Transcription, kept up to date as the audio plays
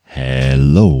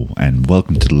Hello and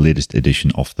welcome to the latest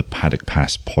edition of the Paddock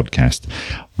Pass podcast.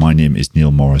 My name is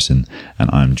Neil Morrison and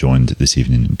I'm joined this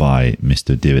evening by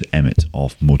Mr. David Emmett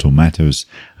of Moto Matters,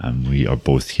 and we are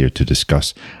both here to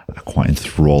discuss a quite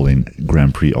enthralling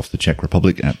Grand Prix of the Czech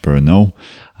Republic at Brno.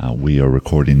 We are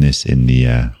recording this in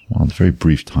the very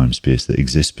brief time space that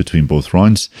exists between both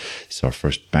rounds. It's our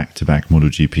first back-to-back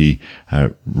MotoGP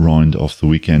round of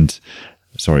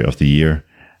the year.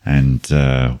 And,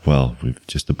 we've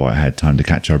just about had time to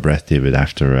catch our breath, David,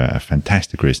 after a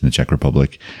fantastic race in the Czech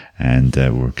Republic. And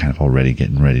we're kind of already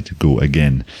getting ready to go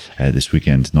again this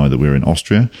weekend now that we're in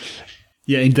Austria.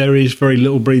 Yeah, there is very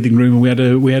little breathing room. We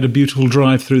had a beautiful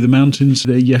drive through the mountains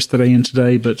yesterday and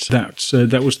today, but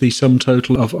that was the sum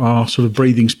total of our sort of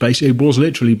breathing space. It was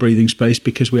literally breathing space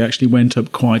because we actually went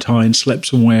up quite high and slept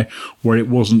somewhere where it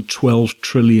wasn't 12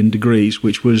 trillion degrees,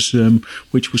 which was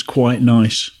quite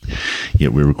nice. Yeah,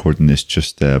 we're recording this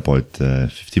just about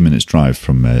 15 minutes drive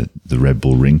from the Red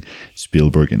Bull Ring,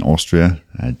 Spielberg in Austria.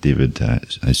 David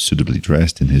is suitably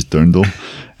dressed in his dirndl,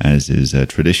 as is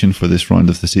tradition for this round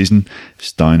of the season.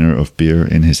 Steiner of beer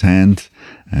in his hand.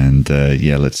 And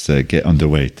let's get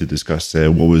underway to discuss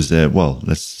what was,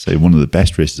 let's say, one of the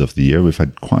best races of the year. We've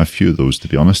had quite a few of those, to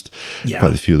be honest. Yeah.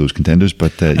 Quite a few of those contenders.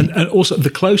 But and also the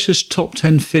closest top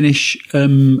 10 finish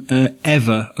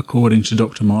ever, according to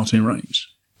Dr. Martin Rains.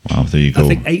 Wow, there you go. I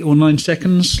think 8 or 9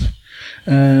 seconds.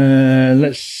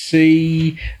 Let's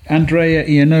see. Andrea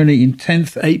Iannone in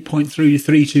 10th,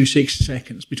 8.326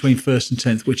 seconds between first and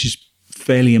 10th, which is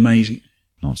fairly amazing.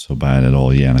 Not so bad at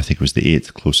all, yeah. And I think it was the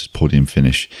 8th closest podium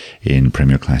finish in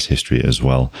Premier Class history as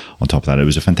well. On top of that, it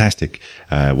was a fantastic,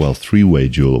 three-way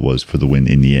duel it was for the win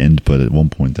in the end. But at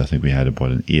one point, I think we had about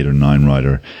an 8 or 9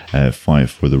 rider fight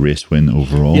for the race win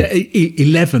overall. Yeah,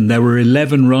 11. There were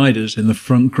 11 riders in the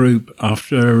front group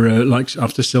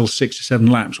after still 6 or 7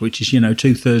 laps, which is,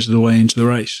 2/3 of the way into the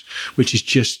race, which is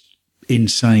just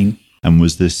insane. And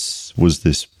was this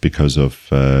because of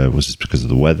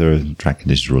the weather? The track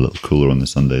conditions were a little cooler on the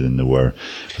Sunday than they were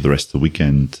for the rest of the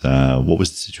weekend. What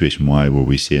was the situation? Why were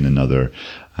we seeing another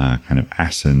kind of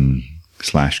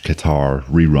Assen/Qatar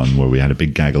rerun where we had a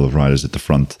big gaggle of riders at the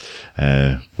front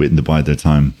waiting to bide their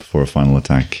time for a final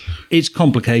attack? It's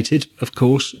complicated, of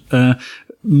course.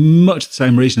 Much the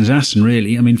same reason as Assen,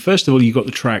 really. I mean, first of all, you've got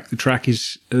the track. The track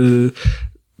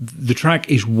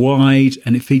is wide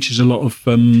and it features a lot of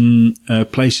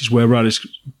places where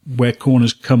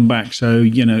corners come back. So,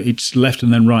 it's left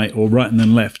and then right or right and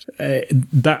then left.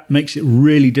 That makes it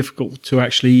really difficult to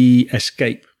actually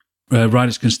escape.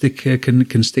 Riders can stick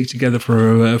together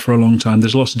for a long time.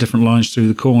 There's lots of different lines through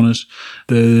the corners.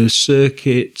 The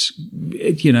circuit,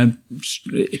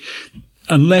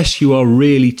 unless you are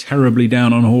really terribly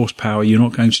down on horsepower, you're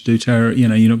not going to do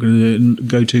you're not going to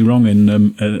go too wrong,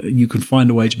 and you can find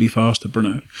a way to be faster,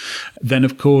 Brno. Then,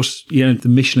 of course, the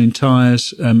Michelin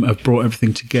tyres have brought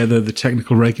everything together. The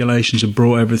technical regulations have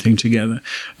brought everything together.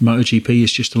 MotoGP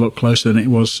is just a lot closer than it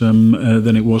was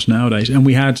nowadays. And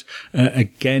we had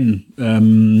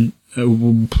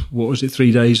what was it?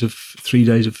 3 days of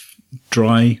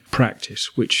dry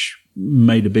practice, which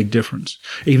made a big difference.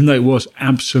 Even though it was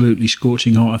absolutely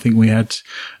scorching hot, I think we had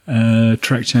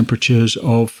track temperatures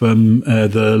of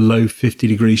the low 50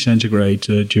 degrees centigrade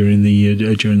during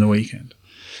the weekend.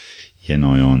 Yeah,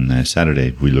 now on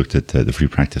Saturday we looked at the free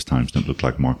practice times, and it looked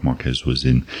like Marc Marquez was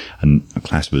in a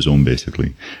class of his own,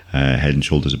 basically, head and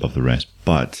shoulders above the rest.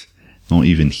 But not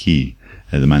even he,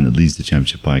 the man that leads the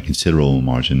championship by a considerable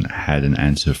margin, had an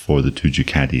answer for the 2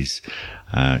 Ducatis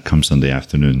come Sunday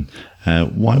afternoon.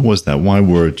 Why was that? Why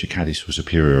were Ducati so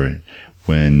superior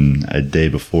when a day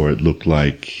before it looked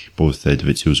like both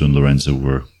Dovizioso and Lorenzo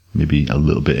were maybe a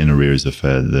little bit in arrears of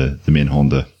the main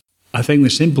Honda? I think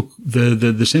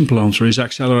the simple answer is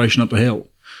acceleration up the hill.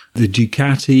 The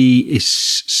Ducati is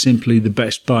simply the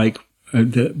best bike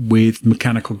with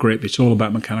mechanical grip. It's all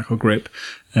about mechanical grip.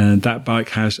 That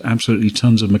bike has absolutely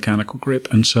tons of mechanical grip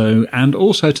and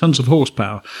also tons of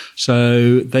horsepower.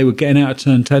 So they were getting out of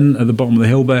turn 10 at the bottom of the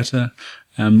hill better,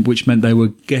 which meant they were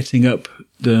getting up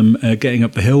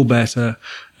the hill better,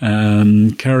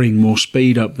 carrying more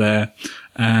speed up there.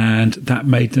 And that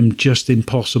made them just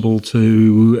impossible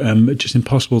to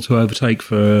overtake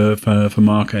for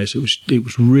Marquez. It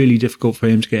was really difficult for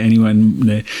him to get anywhere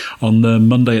near. On the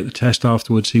Monday at the test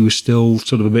afterwards, he was still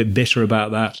sort of a bit bitter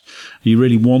about that. He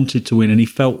really wanted to win, and he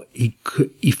felt he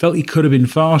could have been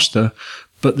faster.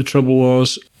 But the trouble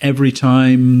was, every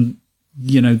time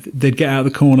they'd get out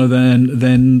of the corner,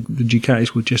 then the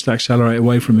Ducatis would just accelerate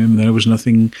away from him. There was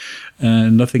nothing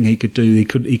he could do.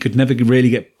 He could never really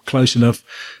get close enough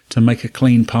to make a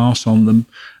clean pass on them,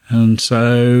 and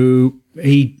so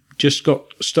he just got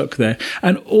stuck there.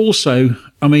 And also,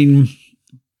 I mean,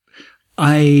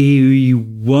 I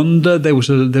wonder there was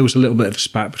a little bit of a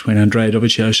spat between Andrea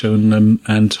Dovizioso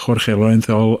and Jorge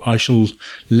Lorenzo. I shall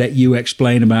let you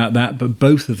explain about that. But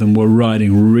both of them were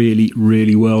riding really,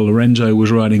 really well. Lorenzo was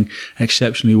riding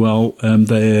exceptionally well.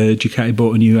 The Ducati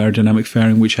bought a new aerodynamic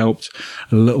fairing, which helped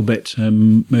a little bit.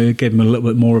 Gave him a little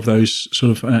bit more of those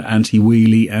sort of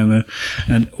anti-wheelie,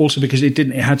 and also because it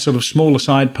had sort of smaller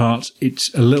side parts.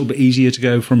 It's a little bit easier to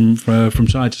go from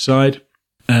side to side.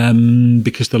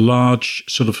 Because the large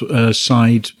sort of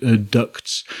side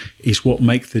ducts is what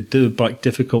make the bike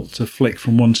difficult to flick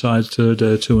from one side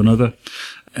to another.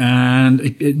 And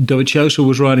Dovizioso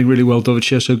was riding really well.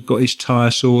 Dovizioso got his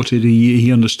tyre sorted. He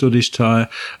understood his tyre.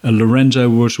 Lorenzo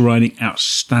was riding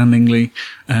outstandingly.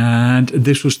 And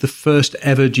this was the first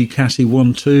ever Ducati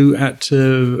 1-2 at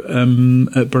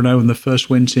Brno, and the first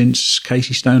win since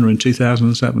Casey Stoner in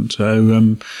 2007.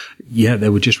 So, they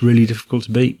were just really difficult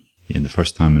to beat. In the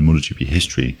first time in MotoGP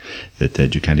history that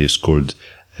Ducati has scored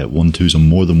 1-2s on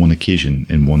more than one occasion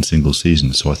in one single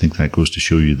season. So I think that goes to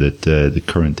show you that the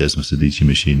current Desmos Adichie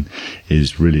machine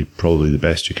is really probably the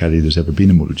best Ducati there's ever been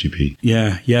in MotoGP.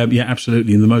 Yeah,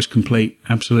 absolutely. And the most complete,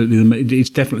 absolutely. It's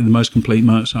definitely the most complete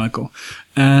motorcycle.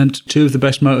 And two of the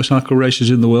best motorcycle racers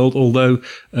in the world, although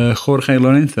Jorge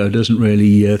Lorenzo doesn't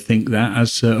really think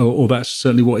that, or that's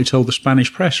certainly what he told the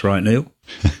Spanish press, right, Neil?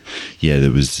 Yeah,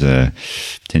 there was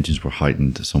tensions were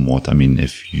heightened somewhat. I mean,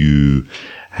 if you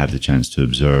have the chance to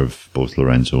observe both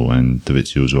Lorenzo and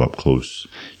Dovizioso up close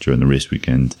during the race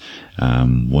weekend,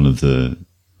 one of the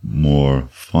more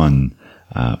fun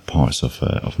parts of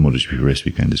MotoGP race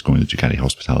weekend is going to Ducati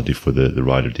hospitality for the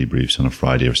rider debriefs on a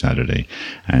Friday or Saturday,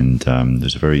 and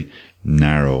there's a very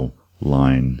narrow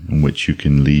line in which you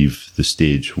can leave the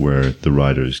stage where the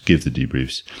riders give the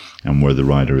debriefs and where the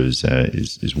rider is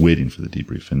waiting for the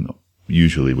debrief. And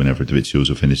usually whenever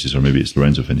Dovizioso finishes, or maybe it's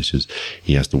Lorenzo finishes,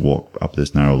 he has to walk up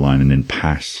this narrow line and then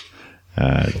pass.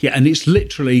 And it's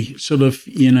literally sort of,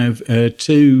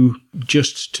 two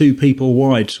people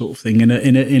wide sort of thing. In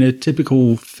a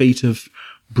typical feat of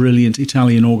brilliant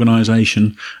Italian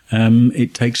organisation,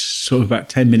 it takes sort of about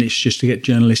 10 minutes just to get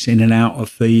journalists in and out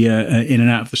of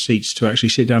the seats to actually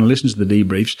sit down and listen to the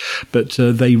debriefs. But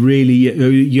they really,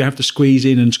 you have to squeeze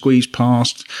in and squeeze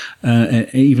past.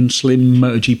 Even slim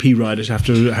MotoGP riders have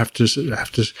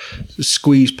to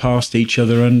squeeze past each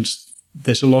other, and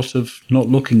there's a lot of not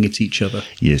looking at each other.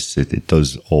 Yes, it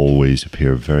does always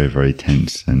appear very, very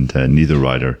tense, and neither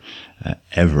rider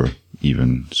ever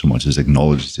even so much as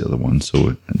acknowledges the other one. So,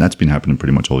 and that's been happening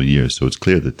pretty much all year. So it's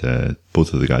clear that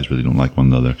both of the guys really don't like one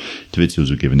another.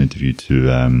 Dovizioso gave an interview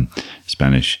to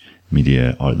Spanish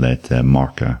media outlet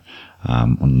Marca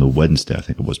on the Wednesday, I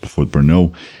think it was, before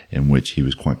Brno, in which he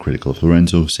was quite critical of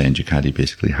Lorenzo, saying Ducati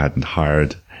basically hadn't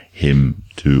hired him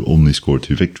to only score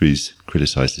 2 victories,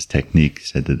 criticised his technique,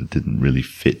 said that it didn't really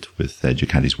fit with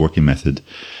Ducati's working method.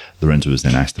 Lorenzo was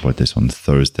then asked about this on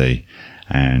Thursday,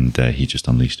 and he just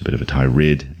unleashed a bit of a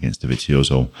tirade against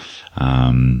Dovizioso.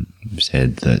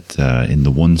 Said that in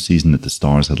the one season that the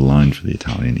stars had aligned for the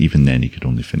Italian, even then he could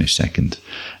only finish second.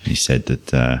 And he said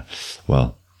that,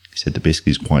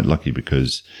 basically he's quite lucky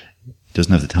because he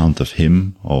doesn't have the talent of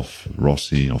him, of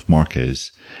Rossi, of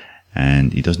Marquez,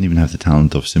 and he doesn't even have the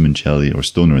talent of Simoncelli or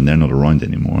Stoner, and they're not around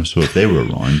anymore. So if they were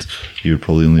around, he would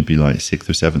probably only be like 6th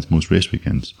or 7th most race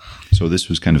weekends. So this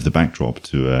was kind of the backdrop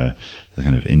to the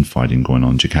kind of infighting going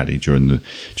on Ducati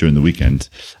during the weekend.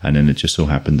 And then it just so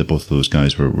happened that both of those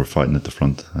guys were fighting at the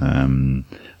front on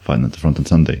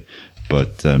Sunday.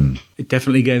 But it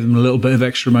definitely gave them a little bit of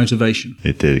extra motivation.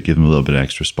 It did give them a little bit of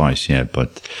extra spice, yeah.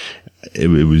 But it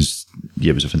was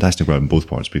a fantastic ride in both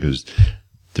parts, because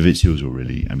Dovizioso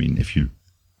really, I mean, if you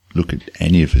look at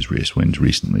any of his race wins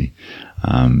recently,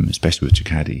 especially with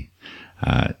Ducati,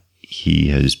 he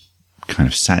has kind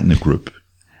of sat in a group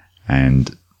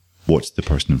and watched the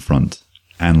person in front,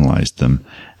 analysed them,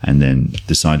 and then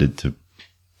decided to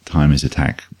time his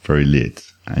attack very late,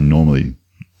 and normally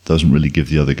doesn't really give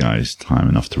the other guys time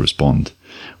enough to respond.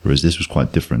 Whereas this was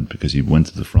quite different, because he went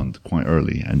to the front quite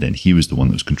early, and then he was the one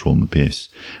that was controlling the pace.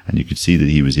 And you could see that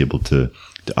he was able to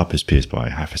up his pace by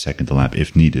half a second a lap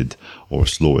if needed, or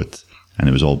slow it. And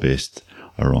it was all based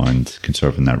around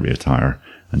conserving that rear tyre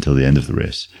until the end of the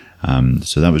race.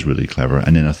 So that was really clever.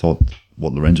 And then I thought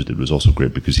what Lorenzo did was also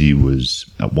great, because he was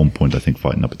at one point, I think,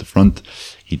 fighting up at the front.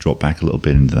 He dropped back a little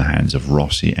bit into the hands of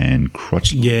Rossi and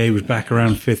Crutchlow. Yeah, he was back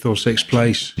around 5th or 6th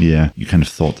place. Yeah, you kind of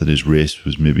thought that his race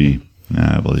was maybe,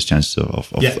 his chances of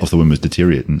the win was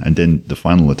deteriorating. And then the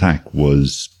final attack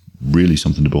was really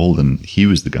something to behold. And he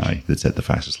was the guy that set the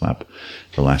fastest lap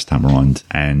the last time around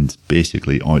and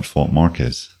basically outfought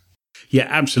Marquez. Yeah,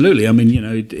 absolutely. I mean,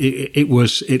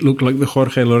 it looked like the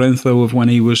Jorge Lorenzo of when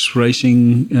he was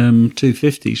racing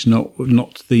 250s,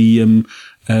 not the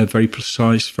very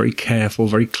precise, very careful,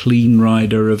 very clean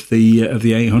rider of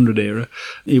the 800 era.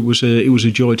 It was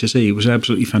a joy to see. It was an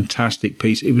absolutely fantastic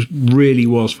piece. It really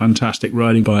was fantastic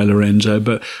riding by Lorenzo.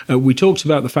 But we talked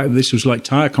about the fact that this was like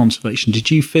tyre conservation. Did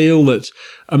you feel that?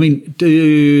 I mean,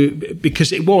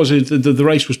 because it was the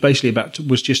race was basically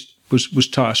was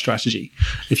tyre strategy.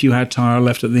 If you had tyre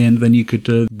left at the end, then you could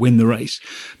win the race.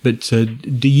 But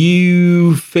do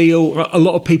you feel a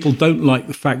lot of people don't like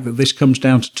the fact that this comes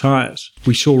down to tyres?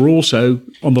 We saw also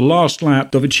on the last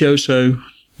lap, Dovizioso,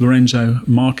 Lorenzo,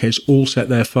 Marquez all set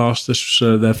their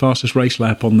fastest race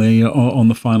lap on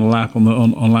the final lap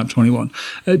on lap 21.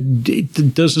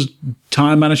 Does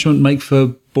tyre management make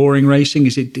for boring racing?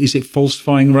 Is it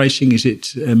falsifying racing? Is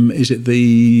it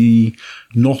the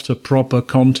not a proper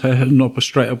contest, not a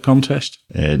straight up contest?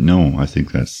 No, I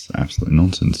think that's absolutely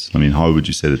nonsense. I mean, how would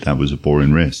you say that was a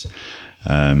boring race?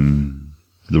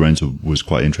 Lorenzo was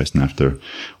quite interesting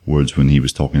afterwards when he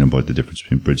was talking about the difference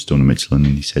between Bridgestone and Michelin,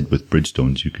 and he said with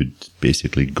Bridgestones you could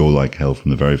basically go like hell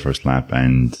from the very first lap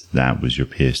and that was your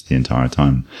pace the entire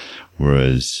time,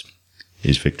 whereas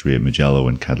his victory at Mugello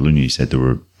and Catalunya, he said there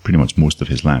were pretty much most of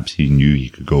his laps he knew he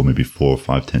could go maybe 4 or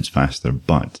 5 tenths faster,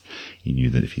 but he knew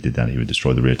that if he did that he would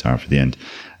destroy the rear tyre for the end.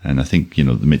 And I think the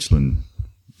Michelin,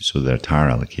 so their tyre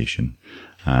allocation,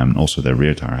 also their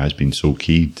rear tyre has been so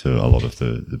key to a lot of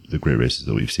the great races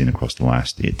that we've seen across the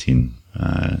last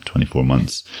 24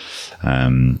 months,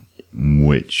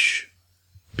 which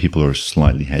people are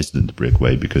slightly hesitant to break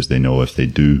away because they know if they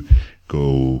do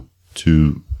go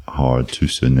too hard too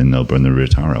soon, then they'll burn the rear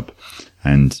tyre up.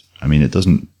 And I mean,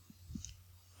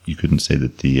 you couldn't say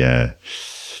that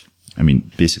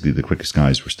basically the quickest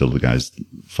guys were still the guys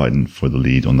fighting for the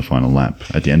lead on the final lap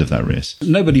at the end of that race.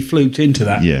 Nobody fluked into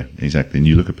that. Yeah, exactly. And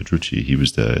you look at Petrucci,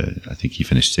 I think he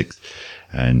finished 6th,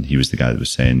 and he was the guy that was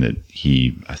saying that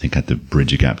he, I think, had to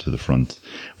bridge a gap to the front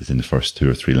within the first 2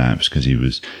 or 3 laps because he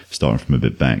was starting from a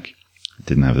bit back,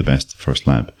 didn't have the best first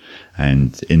lap.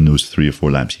 And in those 3 or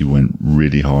 4 laps, he went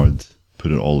really hard,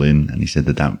 put it all in, and he said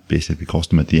that basically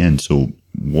cost him at the end. So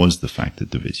was the fact that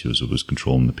Dovizioso was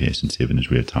controlling the pace and saving his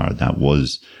rear tyre, that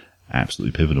was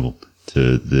absolutely pivotal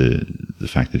to the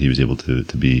fact that he was able to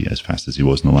be as fast as he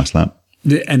was in the last lap.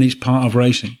 And it's part of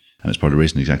racing. And it's part of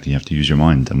racing, exactly. You have to use your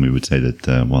mind. And we would say that,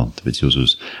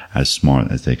 Dovizioso's as smart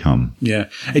as they come. Yeah.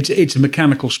 It's a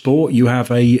mechanical sport. You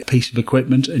have a piece of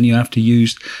equipment and you have to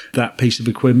use that piece of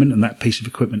equipment. And that piece of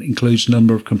equipment includes a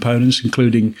number of components,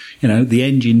 including, the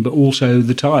engine, but also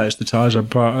the tyres. The tyres are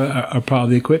part of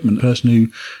the equipment. The person who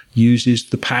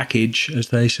uses the package, as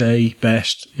they say,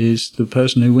 best is the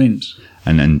person who wins.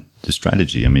 And then the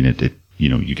strategy, I mean,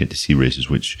 you get to see races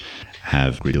which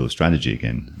have a great deal of strategy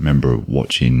again. I remember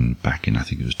watching back in, I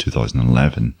think it was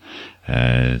 2011,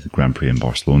 the Grand Prix in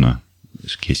Barcelona.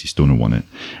 Casey Stoner won it.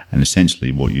 And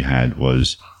essentially what you had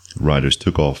was riders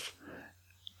took off,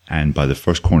 and by the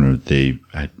first corner they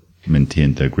had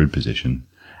maintained their grid position,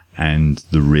 and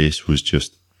the race was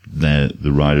just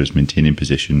the riders maintaining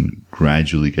position,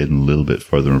 gradually getting a little bit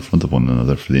further in front of one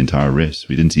another for the entire race.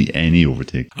 We didn't see any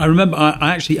overtake. I remember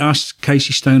I actually asked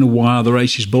Casey Stoner why are the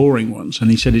races boring once,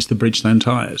 and he said it's the Bridgestone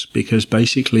tyres, because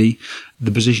basically the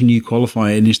position you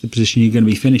qualify in is the position you're going to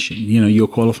be finishing. Your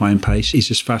qualifying pace is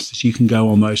as fast as you can go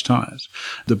on those tyres.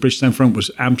 The Bridgestone front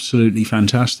was absolutely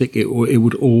fantastic. It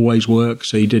would always work,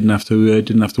 so you didn't have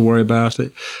to worry about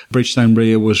it. Bridgestone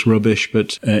rear was rubbish,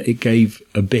 but it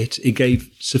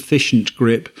gave sufficient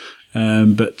grip,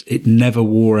 but it never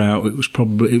wore out. It was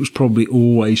probably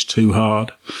always too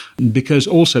hard, because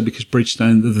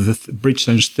Bridgestone,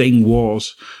 Bridgestone's thing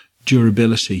was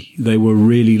durability. They were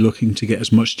really looking to get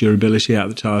as much durability out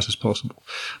of the tyres as possible,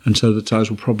 and so the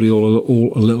tyres were probably all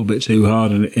a little bit too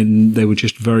hard, and they were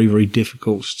just very, very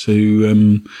difficult to.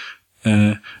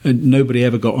 And nobody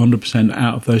ever got 100%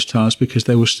 out of those tyres because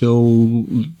they were still,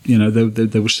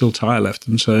 there was still tyre left.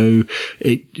 And so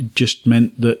it just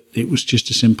meant that it was just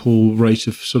a simple rate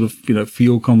of sort of,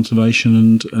 fuel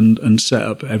conservation and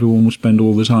setup. Everyone would spend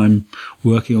all the time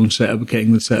working on setup,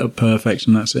 getting the setup perfect,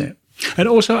 and that's it. And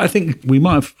also, I think we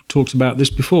might have talked about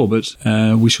this before, but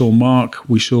we saw Marc,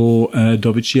 we saw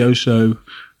Dovizioso,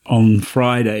 on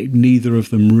Friday, neither of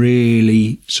them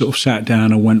really sort of sat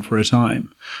down and went for a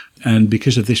time. And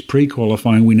because of this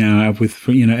pre-qualifying we now have with,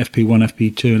 FP1,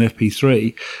 FP2 and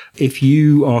FP3, if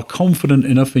you are confident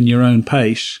enough in your own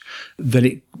pace,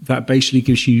 that basically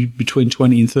gives you between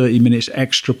 20 and 30 minutes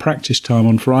extra practice time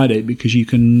on Friday, because you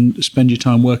can spend your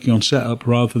time working on setup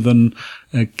rather than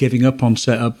giving up on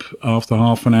setup after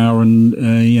half an hour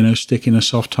and, sticking a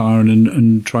soft tyre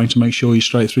and trying to make sure you're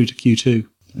straight through to Q2.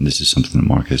 And this is something that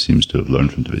Marquez seems to have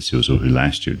learned from Dovizioso, who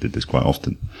last year did this quite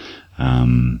often.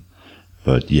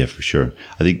 But yeah, for sure.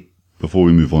 I think before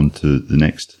we move on to the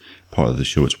next part of the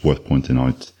show, it's worth pointing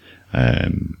out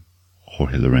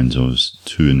Jorge Lorenzo's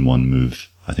 2-in-1 move,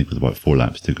 I think with about 4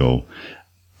 laps to go,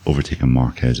 overtaking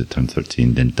Marquez at turn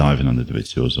 13, then diving under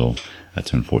Dovizioso at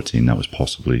turn 14. That was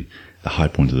possibly the high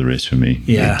point of the race for me.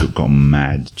 Yeah. It got a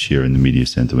mad cheer in the media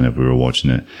centre whenever we were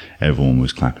watching it. Everyone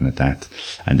was clapping at that.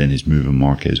 And then his move on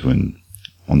Marquez, when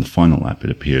on the final lap it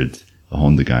appeared the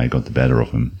Honda guy got the better of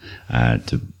him,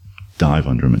 to dive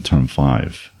under him at turn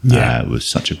 5. It was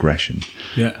such aggression.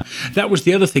 Yeah, that was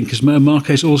the other thing, because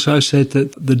Marquez also said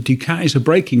that the Ducatis are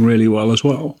braking really well as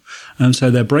well, and so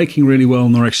they're braking really well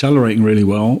and they're accelerating really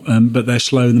well, but they're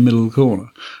slow in the middle of the corner,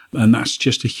 and that's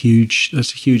just a huge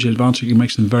advantage. It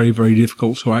makes them very, very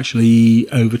difficult to actually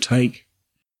overtake.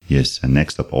 Yes, and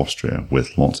next up Austria,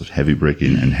 with lots of heavy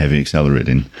braking and heavy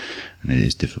accelerating, and it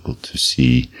is difficult to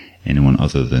see anyone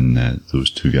other than those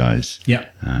two guys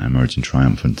emerging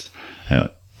triumphant.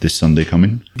 This Sunday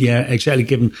coming? Yeah, exactly.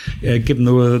 Given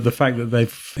the fact that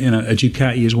they've, a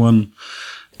Ducati has won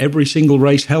every single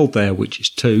race held there, which is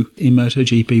 2 in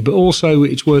MotoGP. But also,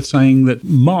 it's worth saying that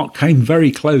Marc came very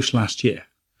close last year,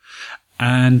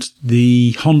 and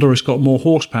the Honda has got more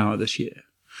horsepower this year.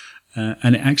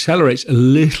 And it accelerates a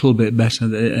little bit better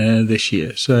this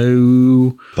year.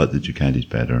 So, but the Ducati's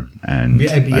better, and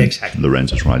exactly.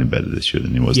 Lorenzo's riding better this year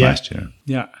than he was last year.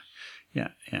 Yeah.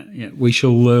 We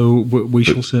shall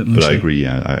certainly. But see. I agree.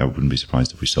 Yeah, I wouldn't be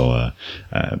surprised if we saw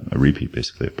a repeat,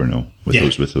 basically, at Brno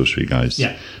with those 3 guys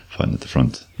fighting at the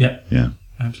front. Yeah,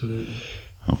 absolutely.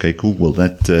 Okay, cool. Well,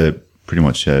 that pretty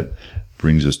much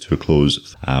brings us to a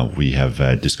close. We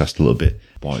have discussed a little bit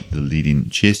about the leading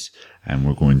chase, and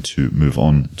we're going to move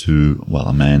on to,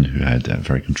 a man who had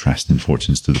very contrasting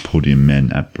fortunes to the podium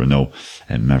men at Brno,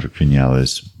 and Maverick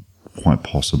Vinales, quite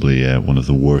possibly one of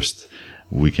the worst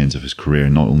weekends of his career.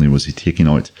 Not only was he taken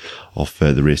out of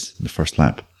the race in the first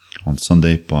lap on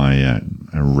Sunday by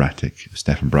erratic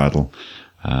Stefan Bradl,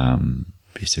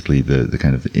 basically the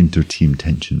kind of inter-team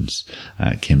tensions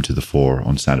came to the fore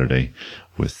on Saturday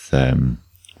with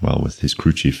his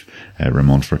crew chief,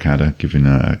 Ramon Forcada, giving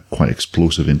a quite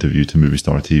explosive interview to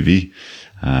Movistar TV.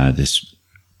 This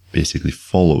basically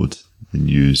followed the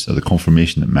news, or the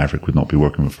confirmation that Maverick would not be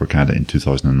working with Forcada in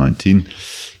 2019.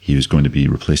 He was going to be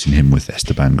replacing him with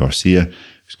Esteban Garcia,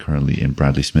 who's currently in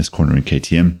Bradley Smith's corner in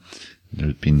KTM. There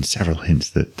have been several hints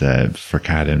that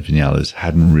Forcada and Vinales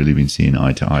hadn't really been seeing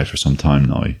eye to eye for some time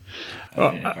now.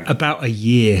 About a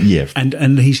year. Yeah.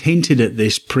 And he's hinted at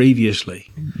this previously.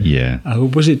 Yeah.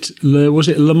 Was it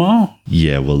Le Mans?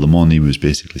 Yeah, well, Le Mans, he was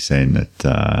basically saying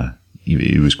that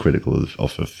he was critical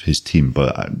of his team,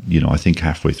 but I think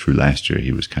halfway through last year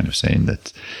he was kind of saying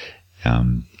that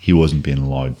he wasn't being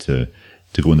allowed to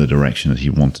go in the direction that he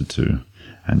wanted to,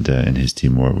 and his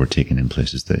team were taking him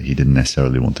places that he didn't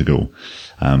necessarily want to go.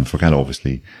 Forcada,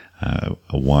 obviously, a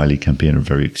wily campaigner,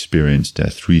 very experienced,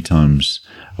 3 times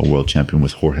a world champion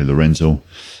with Jorge Lorenzo,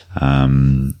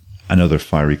 another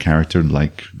fiery character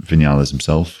like Vinales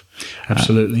himself.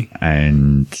 Absolutely.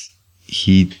 And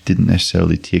he didn't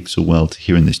necessarily take so well to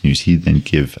hearing this news. He then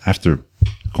after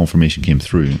confirmation came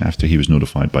through, after he was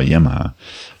notified by Yamaha,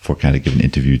 Forcada gave an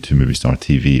interview to Movistar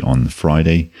TV on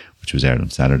Friday, which was aired on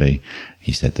Saturday.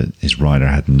 He said that his rider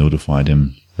had notified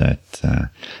him that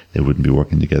they wouldn't be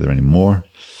working together anymore.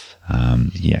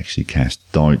 He actually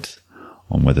cast doubt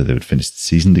on whether they would finish the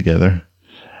season together.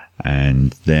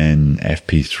 And then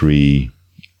FP3,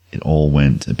 it all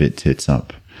went a bit tits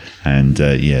up. And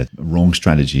wrong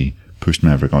strategy pushed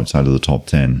Maverick outside of the top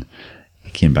 10.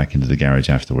 He came back into the garage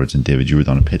afterwards, and David, you were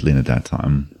down a pit lane at that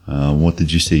time. What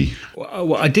did you see?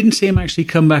 Well, I didn't see him actually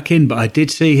come back in, but I did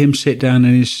see him sit down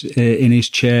in his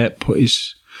chair, put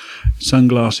his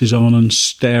sunglasses on and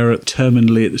stare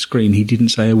terminally at the screen. He didn't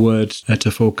say a word to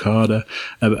Forcada.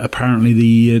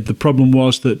 Apparently the problem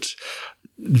was that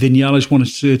Vinales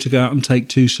wanted to go out and take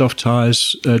 2 soft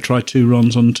tyres, try 2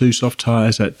 runs on 2 soft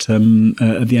tyres at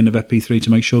the end of FP3 to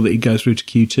make sure that he'd go through to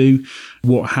Q2.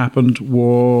 What happened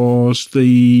was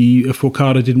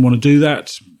Forcada didn't want to do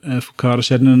that. Forcada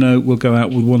said, no, we'll go out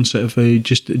with 1 set of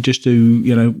just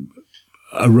do,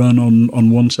 a run on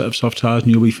one set of soft tyres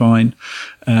and you'll be fine,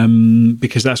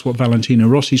 because that's what Valentino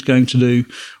Rossi's going to do.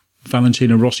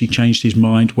 Valentino Rossi changed his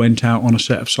mind, went out on a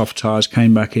set of soft tyres,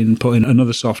 came back in, put in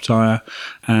another soft tyre,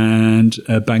 and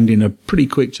banged in a pretty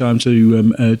quick time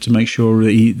to make sure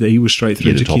that he was straight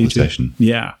through to Q2. Session.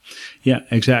 Yeah,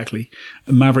 exactly.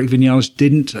 Maverick Vinales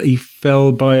didn't. He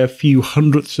fell by a few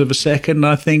hundredths of a second,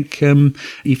 I think.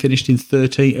 He finished in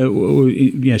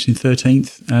 13th. Yes, in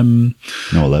 13th. No,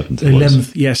 11th.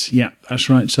 11th, yes, yeah, that's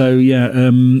right. So,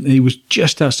 he was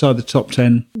just outside the top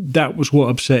 10. That was what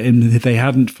upset him. They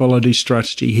hadn't followed his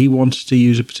strategy. He wanted to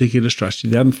use a particular strategy.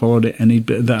 They hadn't followed it, and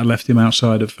that left him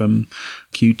outside of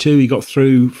Q2. He got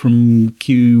through from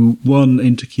Q1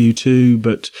 into Q2,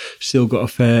 but still got a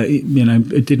fair,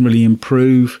 it didn't really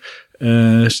improve.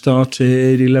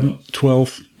 Started 11th,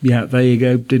 12th. Yeah, there you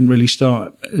go. Didn't really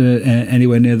start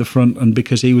anywhere near the front. And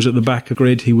because he was at the back of the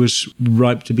grid, he was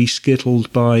ripe to be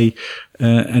skittled by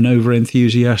an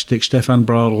over-enthusiastic Stefan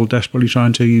Bradl, desperately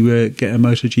trying to get a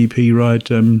MotoGP ride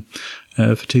for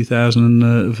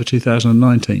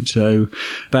 2019. So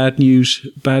bad news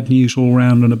all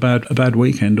round, and a bad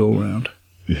weekend all round.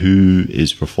 Who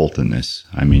is for fault in this?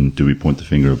 I mean, do we point the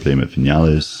finger of blame at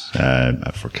Vinales,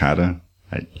 at Forcada,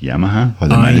 at Yamaha? How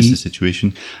they managed the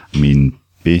situation? I mean,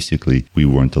 basically, we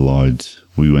weren't allowed.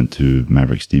 We went to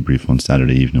Maverick's debrief on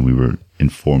Saturday evening. We were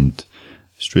informed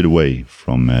straight away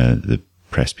from the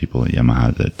press people at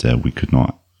Yamaha that we could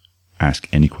not ask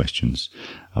any questions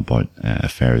about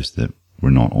affairs that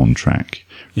were not on track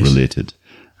related.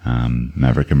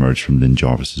 Maverick emerged from Lynn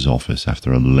Jarvis's office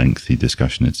after a lengthy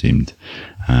discussion, it seemed,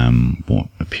 what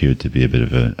appeared to be a bit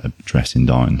of a dressing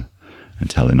down and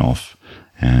telling off.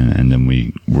 And then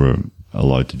we were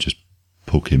allowed to just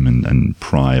poke him and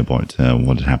pry about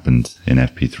what had happened in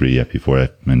FP3, FP4,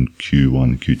 and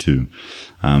Q1, Q2.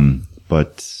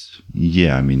 But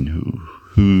yeah, I mean,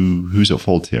 who's at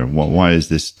fault here? Why is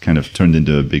this kind of turned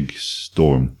into a big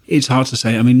storm? It's hard to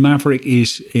say. I mean, Maverick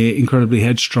is incredibly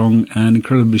headstrong and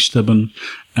incredibly stubborn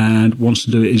and wants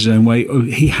to do it his own way.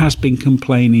 He has been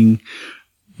complaining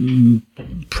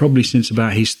probably since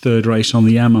about his third race on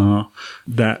the Yamaha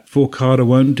that Forcada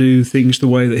won't do things the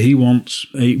way that he wants.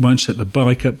 He won't set the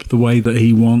bike up the way that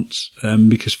he wants,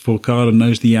 because Forcada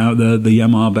knows the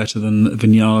Yamaha better than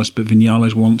Vinales, but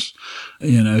Vinales wants,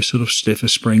 sort of stiffer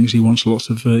springs. He wants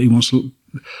lots of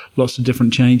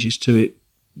different changes to it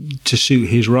to suit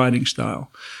his riding style.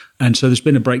 And so there's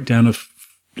been a breakdown of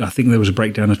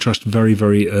trust very,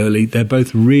 very early. They're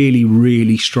both really,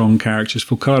 really strong characters.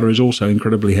 Forcada is also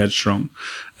incredibly headstrong.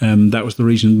 That was the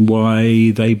reason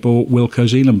why they bought Wilco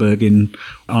Zeelenberg in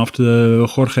after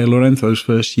Jorge Lorenzo's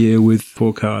first year with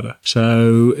Forcada.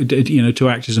 So, to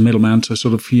act as a middleman to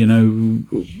sort of,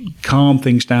 calm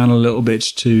things down a little bit,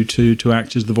 to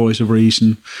act as the voice of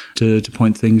reason, to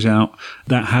point things out.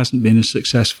 That hasn't been as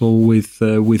successful with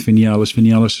Vinales.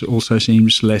 Vinales also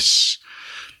seems less,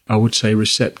 I would say,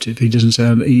 receptive. He doesn't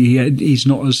sound. He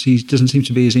doesn't seem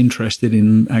to be as interested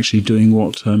in actually doing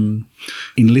what, in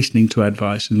listening to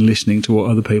advice and listening to what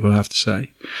other people have to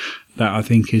say. That, I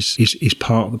think, is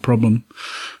part of the problem.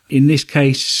 In this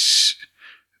case,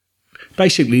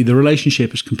 basically, the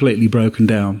relationship is completely broken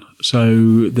down.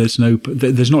 So there's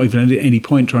not even any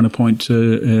point trying to point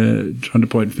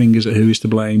fingers at who is to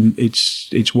blame.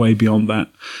 It's way beyond that.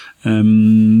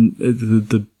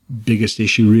 The biggest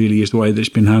issue really is the way that it's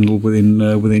been handled within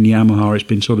Yamaha. It's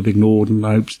been sort of ignored and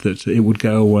hoped that it would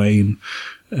go away. And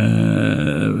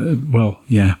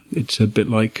it's a bit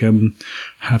like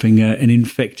having an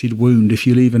infected wound. If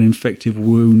you leave an infected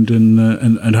wound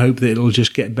and hope that it'll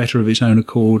just get better of its own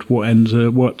accord,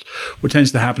 what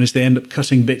tends to happen is they end up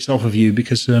cutting bits off of you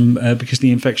because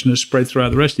the infection has spread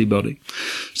throughout the rest of your body.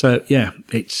 So yeah,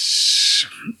 it's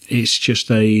just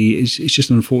an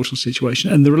unfortunate situation.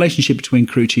 And the relationship between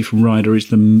crew chief and rider is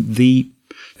the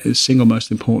single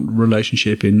most important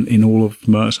relationship in all of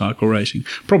motorcycle racing,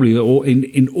 probably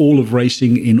in all of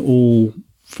racing in all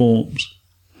forms.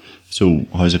 So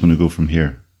how's it going to go from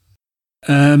here?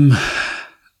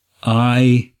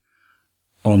 I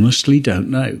honestly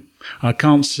don't know. I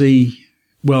can't see.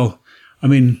 Well, I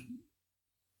mean,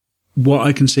 what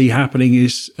I can see happening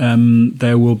is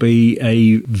there will be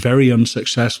a very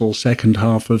unsuccessful second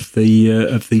half of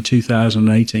the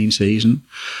 2018 season,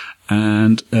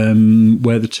 and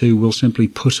where the two will simply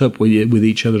put up with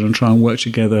each other and try and work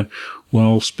together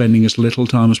while spending as little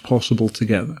time as possible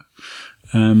together.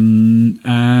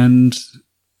 And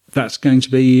that's going to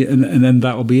be, and then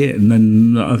that'll be it. And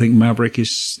then I think Maverick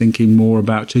is thinking more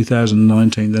about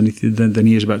 2019 than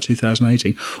he is about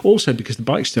 2018. Also because the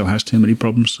bike still has too many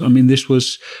problems. I mean, this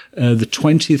was the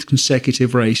 20th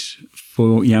consecutive race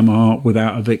for Yamaha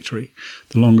without a victory.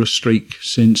 The longest streak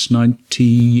since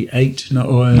 98,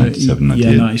 97,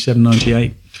 98. 97,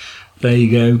 98. There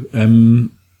you go.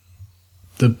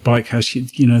 The bike has,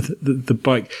 the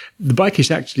bike is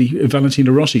actually,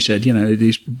 Valentino Rossi said,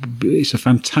 it's a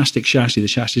fantastic chassis. The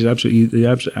chassis is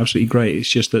absolutely great. It's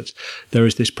just that there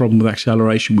is this problem with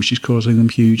acceleration, which is causing them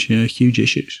huge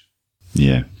issues.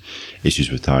 Yeah. Issues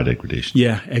with tyre degradation.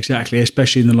 Yeah, exactly.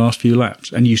 Especially in the last few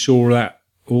laps. And you saw that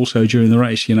also during the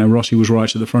race. Rossi was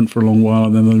right at the front for a long while,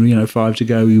 and then, 5 to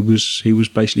go, he was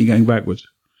basically going backwards.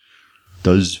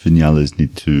 Does Vinales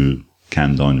need to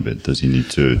calm down a bit? Does he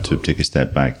need to take a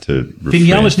step back to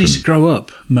Vinales needs to grow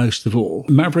up, most of all.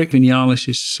 Maverick Vinales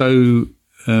is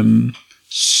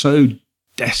so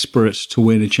desperate to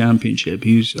win a championship.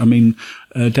 Davide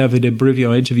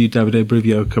Brivio, I interviewed Davide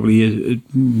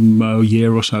Brivio a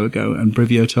year or so ago, and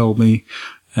Brivio told me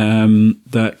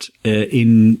that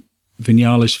in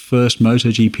Vinales' first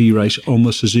MotoGP race on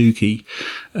the Suzuki,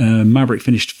 Maverick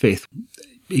finished 5th.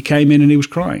 He came in and he was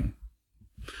crying.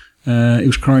 He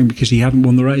was crying because he hadn't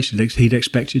won the race. He'd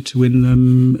expected to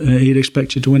win. He'd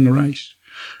expected to win the race,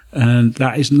 and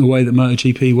that isn't the way that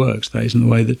MotoGP works. That isn't the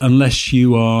way that, unless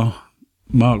you are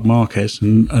Marc Marquez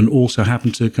and also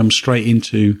happen to come straight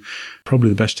into probably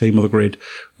the best team on the grid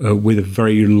with a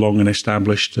very long and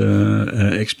established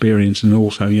experience, and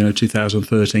also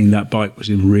 2013 that bike was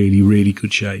in really, really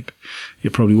good shape.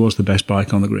 It probably was the best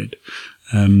bike on the grid.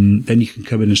 Then you can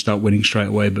come in and start winning straight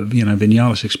away. But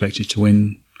Vinales expected to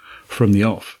win from the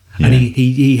off. Yeah. And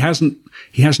he has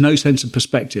no sense of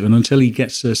perspective, and until he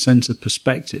gets a sense of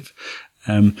perspective,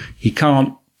 he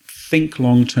can't think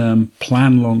long term,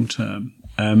 plan long term,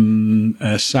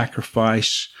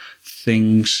 sacrifice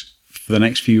things for the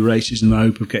next few races in the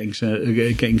hope of getting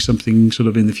something sort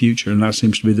of in the future, and that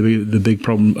seems to be the big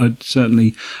problem.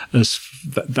 Certainly,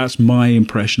 that's my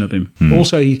impression of him.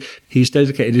 Also, he's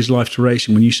dedicated his life to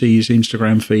racing. When you see his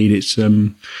Instagram feed, it's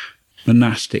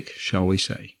monastic, shall we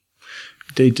say.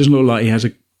 It doesn't look like he has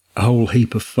a whole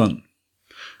heap of fun,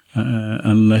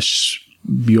 unless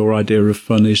your idea of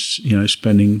fun is,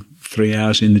 spending 3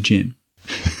 hours in the gym.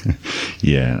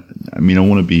 Yeah. I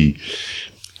want to be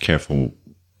careful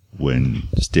when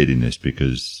stating this,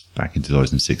 because back in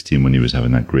 2016, when he was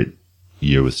having that great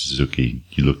year with Suzuki,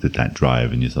 you looked at that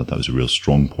drive and you thought that was a real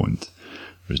strong point.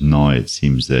 Whereas now it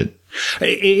seems that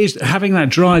it is, having that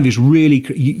drive is really,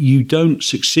 you don't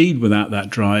succeed without that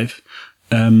drive.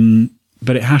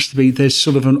 But it has to be, there's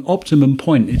sort of an optimum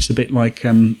point. It's a bit like,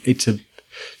 it's a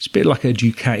bit like a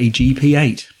Ducati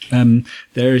GP8.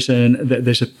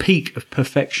 There's a peak of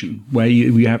perfection where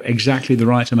you have exactly the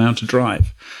right amount of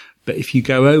drive. But if you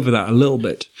go over that a little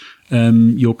bit,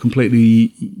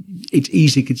 it's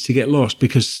easy to get lost,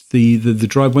 because the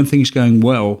drive, when things are going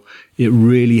well, it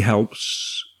really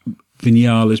helps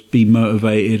Vinales be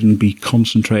motivated and be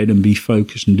concentrated and be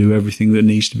focused and do everything that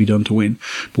needs to be done to win.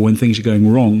 But when things are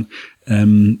going wrong,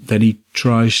 then he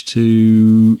tries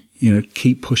to,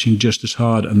 keep pushing just as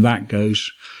hard, and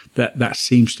that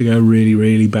seems to go really,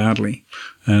 really badly.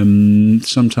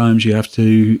 Sometimes you have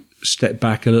to step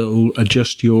back a little,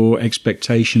 adjust your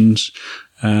expectations,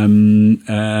 and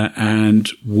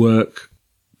work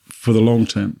for the long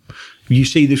term. You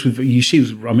see this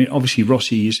obviously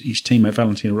Rossi, his teammate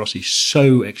Valentino Rossi, is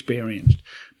so experienced,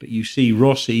 but you see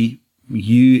Rossi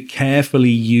carefully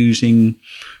using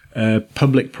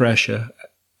public pressure,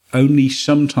 only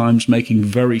sometimes making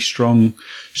very strong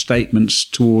statements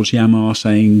towards Yamaha,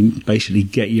 saying basically,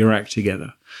 get your act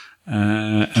together.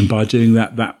 And by doing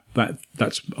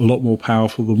that's a lot more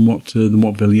powerful than what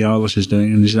Vinales is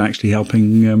doing, and is actually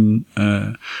helping,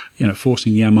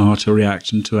 forcing Yamaha to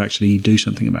react and to actually do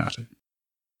something about it.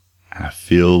 I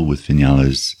feel with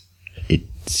Vinales, it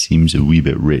seems a wee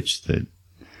bit rich that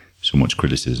so much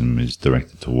criticism is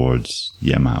directed towards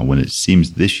Yamaha, when it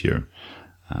seems this year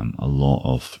a lot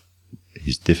of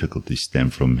his difficulties stem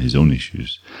from his own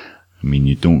issues.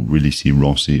 You don't really see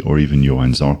Rossi or even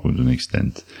Johan Zarco to an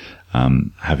extent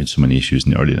having so many issues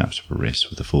in the early laps of a race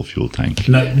with a full fuel tank.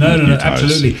 No,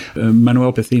 absolutely.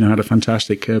 Manuel Pecino had a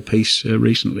fantastic piece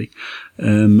recently.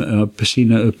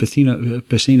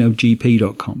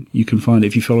 PecinoGP.com. You can find it.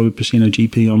 If you follow Pecino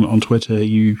GP on Twitter,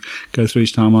 you go through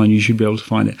his timeline, you should be able to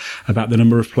find it, about the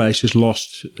number of places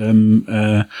lost in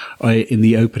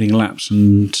the opening laps.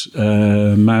 And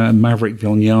Maverick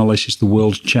Vinales is the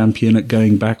world champion at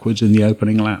going backwards in the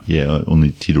opening lap. Yeah,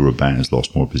 only Tito Rabat has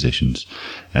lost more positions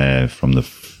from the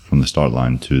from the start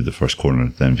line to the first corner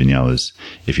than Vinales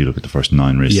if you look at the first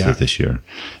 9 races of this year.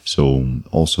 So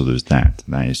also there's that.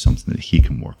 That is something that he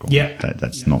can work on. Yeah.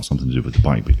 That's not something to do with the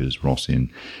bike, because Rossi and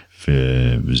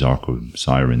Zarco,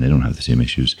 Siren, they don't have the same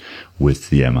issues with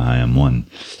the Yamaha M1.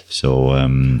 So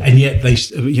and yet they,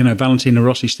 Valentino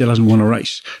Rossi still hasn't won a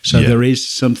race. So there is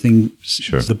something.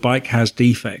 Sure. The bike has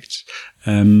defects.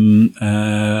 But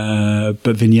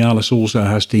Vinales also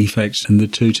has defects, and the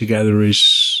two together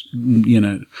is,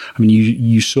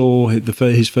 you saw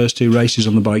his first 2 races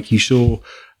on the bike. You saw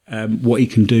what he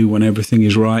can do when everything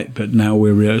is right, but now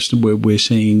we're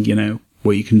seeing,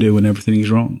 what you can do when everything is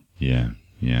wrong. Yeah.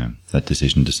 That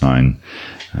decision to sign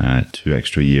 2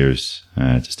 extra years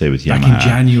to stay with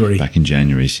Yamaha back in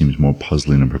January seems more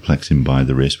puzzling and perplexing by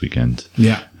the race weekend.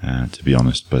 Yeah, to be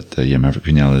honest. But Maverick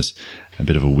Vinales, a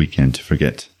bit of a weekend to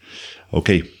forget.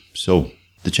 Okay, so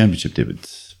the championship, David.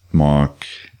 Marc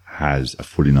has a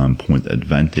 49-point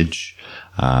advantage.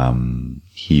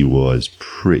 He was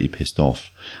pretty pissed off,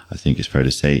 I think it's fair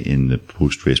to say, in the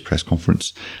post-race press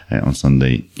conference on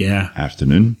Sunday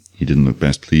afternoon. He didn't look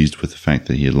best pleased with the fact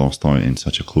that he had lost out in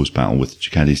such a close battle with the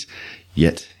Ducatis,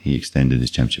 yet he extended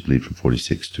his championship lead from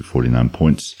 46 to 49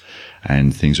 points,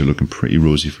 and things are looking pretty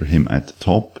rosy for him at the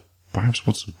top. Perhaps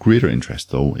what's of greater interest,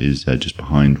 though, is just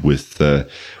behind with the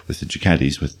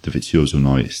Ducatis, with Dovizioso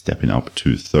now stepping up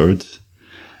to 3rd.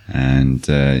 And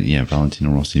Valentino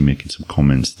Rossi making some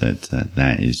comments that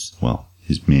that is, well,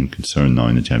 his main concern now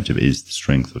in the championship is the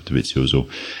strength of Dovizioso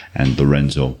and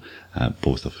Lorenzo,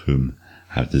 both of whom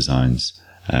have designs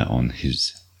on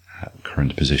his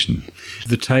current position.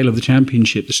 The tale of the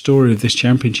championship, the story of this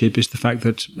championship, is the fact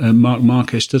that Marc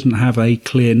Marquez doesn't have a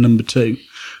clear number 2.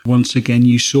 Once again,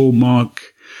 you saw Marc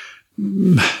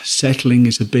settling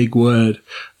is a big word.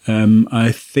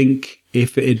 I think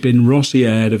if it had been Rossi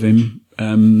ahead of him,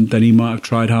 then he might have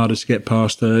tried harder to get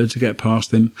past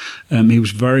him. He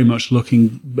was very much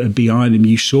looking behind him.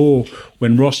 You saw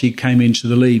when Rossi came into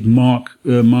the lead,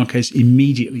 Marquez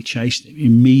immediately chased him,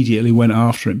 immediately went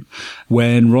after him.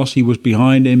 When Rossi was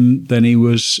behind him, then he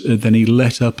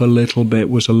let up a little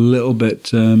bit, was a little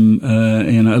bit, a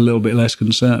little bit less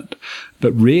concerned.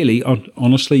 But really,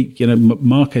 honestly,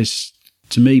 Marquez.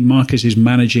 To me, Marquez is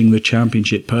managing the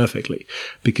championship perfectly,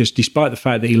 because despite the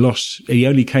fact that he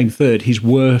only came 3rd, his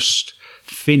worst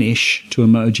finish to a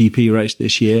MotoGP race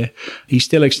this year, he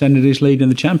still extended his lead in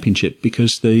the championship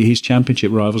because his championship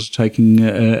rivals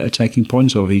are taking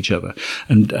points off each other.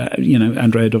 And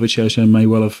Andrea Dovizioso may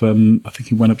well have. I think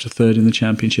he went up to 3rd in the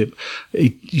championship.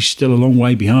 He's still a long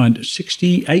way behind,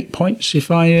 68 points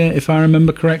if I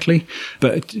remember correctly.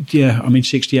 But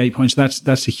 68 points.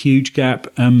 That's a huge gap.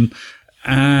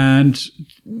 And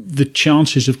the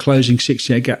chances of closing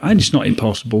 68 gap, and it's not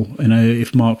impossible.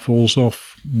 If Marc falls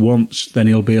off once, then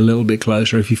he'll be a little bit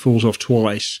closer. If he falls off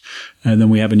twice, then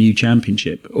we have a new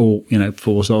championship, or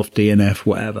falls off DNF,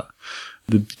 whatever.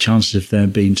 The chances of there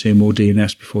being 2 more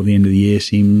DNFs before the end of the year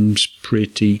seems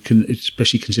pretty,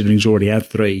 especially considering he's already had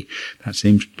 3. That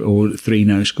seems, or 3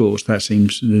 no scores. It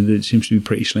seems to be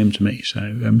pretty slim to me.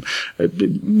 So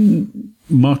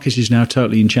Marquez is now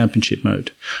totally in championship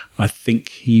mode. I think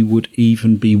he would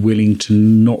even be willing to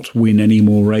not win any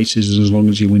more races as long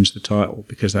as he wins the title,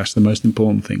 because that's the most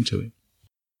important thing to him.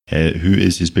 Who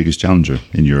is his biggest challenger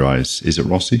in your eyes? Is it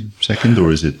Rossi second,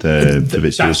 or is it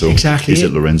Dovizioso? That's exactly Is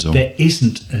it Lorenzo? There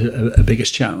isn't a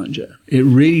biggest challenger.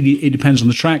 It depends on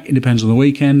the track. It depends on the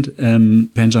weekend.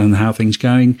 Depends on how things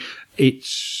going. It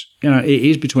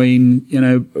is between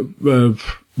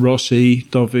Rossi,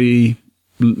 Dovi,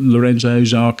 Lorenzo,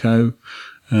 Zarco,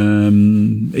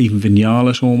 even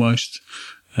Vinales almost.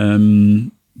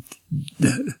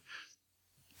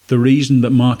 The reason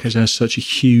that Marquez has such a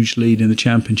huge lead in the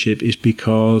championship is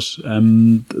because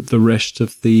the rest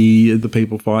of the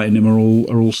people fighting him are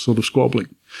all sort of squabbling.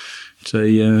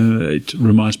 It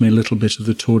reminds me a little bit of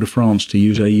the Tour de France, to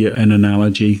use an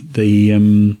analogy.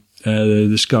 The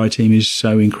Sky team is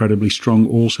so incredibly strong,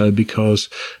 also because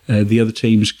the other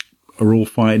teams are all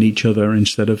fighting each other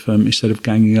instead of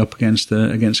ganging up against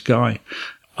Sky.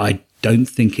 I don't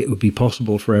think it would be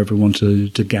possible for everyone to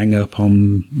gang up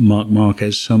on Marc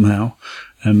Marquez somehow,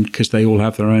 because they all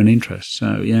have their own interests.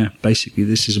 So basically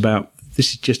this is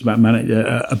just about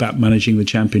managing the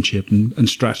championship and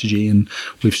strategy. And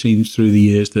we've seen through the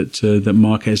years that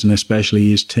Marquez, and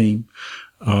especially his team,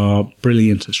 are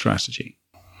brilliant at strategy.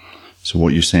 So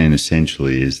what you're saying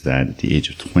essentially is that at the age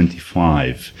of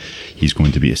 25, he's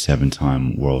going to be a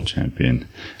 7-time world champion,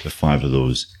 with 5 of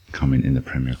those coming in the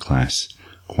Premier class.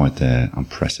 Quite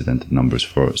unprecedented numbers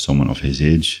for someone of his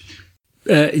age.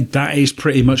 That is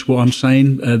pretty much what I'm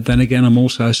saying. Then again, I'm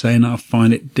also saying I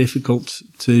find it difficult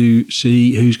to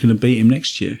see who's going to beat him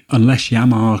next year, unless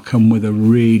Yamaha come with a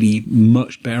really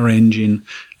much better engine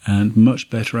and much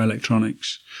better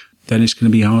electronics. Then it's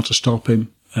going to be hard to stop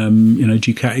him.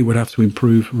 Ducati would have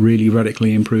to really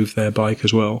radically improve their bike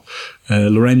as well.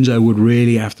 Lorenzo would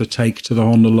really have to take to the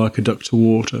Honda like a duck to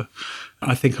water.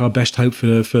 I think our best hope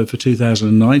for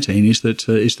 2019 is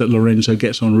that Lorenzo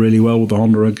gets on really well with the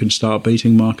Honda and can start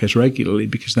beating Marquez regularly,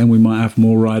 because then we might have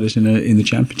more riders in the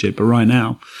championship. But right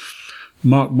now,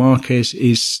 Marc Marquez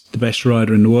is the best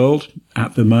rider in the world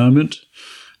at the moment,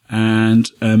 and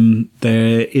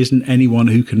there isn't anyone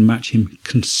who can match him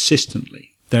consistently.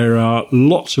 There are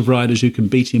lots of riders who can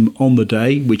beat him on the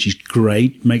day, which is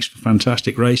great, makes for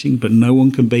fantastic racing, but no one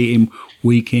can beat him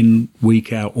week in,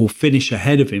 week out, or finish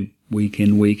ahead of him week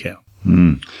in, week out.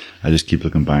 I just keep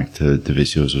looking back to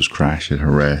Dovizioso's crash at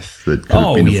Jerez that could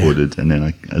have been avoided, and then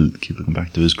I keep looking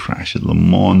back to his crash at Le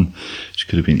Mans, which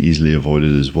could have been easily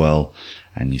avoided as well.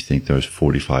 And you think there's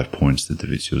 45 points that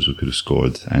Dovizioso could have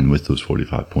scored, and with those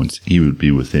 45 points, he would be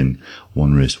within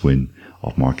one race win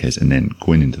of Marquez, and then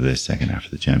going into the second half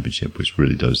of the championship, which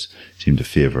really does seem to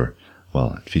favour.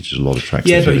 Well, it features a lot of tracks.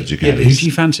 But who do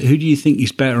you fancy? Who do you think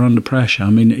is better under pressure?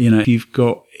 I mean, if you've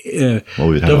got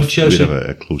we'd have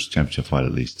a close championship fight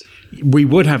at least. We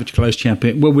would have a close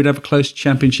champion. Well, we'd have a close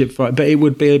championship fight, but it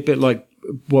would be a bit like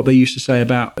what they used to say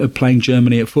about playing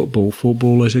Germany at football.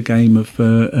 Football is a game of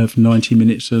 90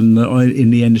 minutes, and in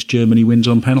the end, Germany wins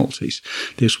on penalties.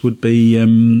 This would be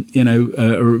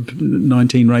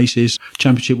 19 races.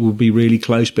 Championship would be really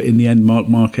close, but in the end, Marc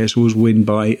Marquez will win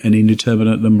by an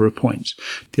indeterminate number of points.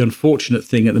 The unfortunate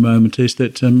thing at the moment is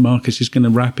that Marquez is going to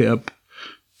wrap it up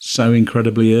so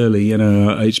incredibly early.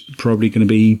 It's probably going to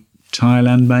be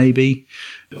Thailand, maybe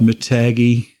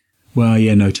Motegi. Well,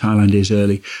 Thailand is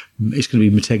early. It's going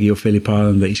to be Motegi or Phillip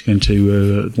Island that he's going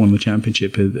to win the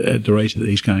championship at the rate that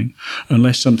he's going,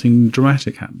 unless something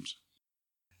dramatic happens.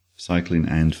 Cycling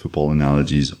and football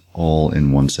analogies all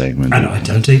in one segment. And I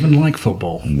don't even like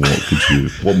football.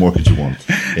 What more could you want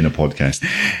in a podcast?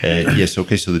 Yes,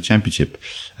 okay, so the championship,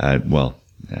 I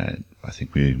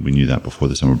think we knew that before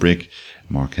the summer break.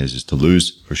 Marquez is to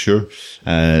lose, for sure.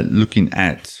 Looking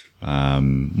at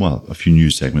a few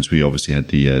news segments. We obviously had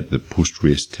the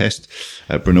post-race test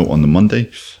at Brno on the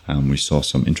Monday. We saw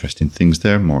some interesting things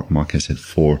there. Marc Marquez had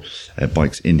 4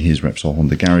 bikes in his Repsol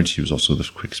Honda garage. He was also the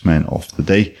quickest man off the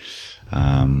day.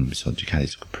 We saw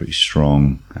Ducati's pretty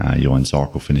strong. Johan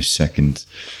Zarco finished second.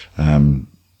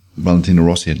 Valentino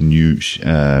Rossi had a new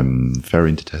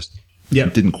fairing to test. Yeah,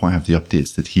 didn't quite have the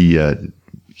updates that he had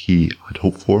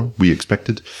hoped for. We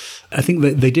expected. I think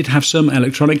that they did have some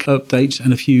electronic updates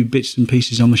and a few bits and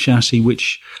pieces on the chassis,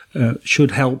 which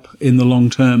should help in the long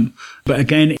term. But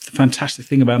again, the fantastic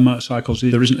thing about motorcycles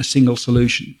is there isn't a single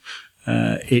solution.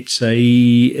 It's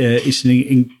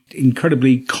an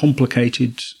incredibly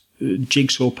complicated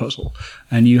jigsaw puzzle,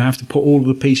 and you have to put all of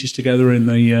the pieces together in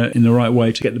the right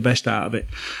way to get the best out of it.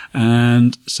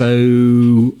 And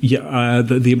so,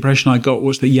 the impression I got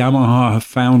was that Yamaha have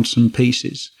found some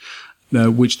pieces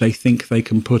which they think they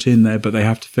can put in there, but they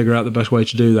have to figure out the best way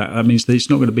to do that. That means that it's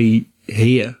not going to be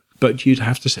here, but you'd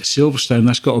have to say Silverstone,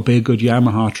 that's got to be a good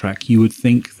Yamaha track. You would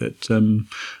think that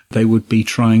they would be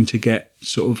trying to get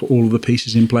sort of all of the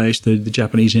pieces in place. The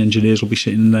Japanese engineers will be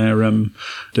sitting there trying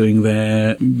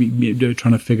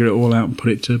to figure it all out and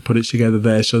put it together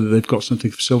there, so that they've got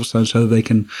something for Silverstone, so that they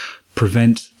can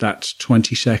prevent that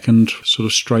 20-second sort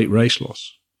of straight race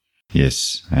loss.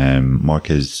 Yes,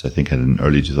 Marquez, I think, had an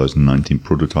early 2019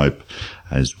 prototype,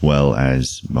 as well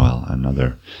as,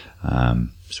 another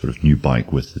sort of new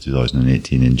bike with the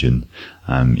 2018 engine,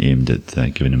 aimed at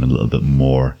giving him a little bit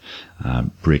more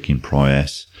braking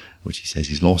prowess, which he says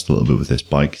he's lost a little bit with this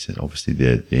bike. He said obviously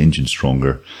the engine's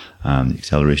stronger, the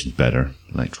acceleration's better,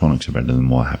 electronics are better than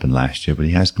what happened last year, but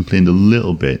he has complained a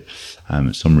little bit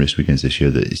at some race weekends this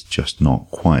year that it's just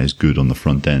not quite as good on the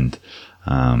front end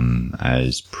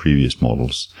as previous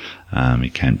models.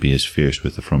 It can't be as fierce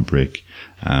with the front brake.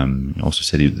 Also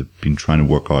said he'd been trying to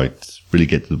work out, really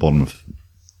get to the bottom of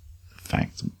the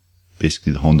fact.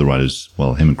 Basically, the Honda riders,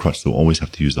 him and Crutchlow always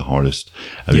have to use the hardest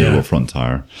available front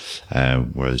tire,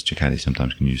 whereas Ducati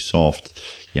sometimes can use soft.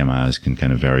 Yamaha's can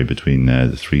kind of vary between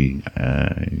the 3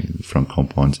 front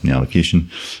compounds in the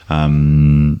allocation.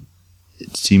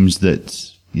 It seems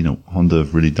that Honda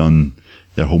have really done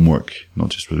their homework, not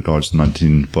just with regards to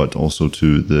 19, but also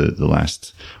to the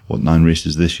last 9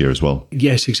 races this year as well.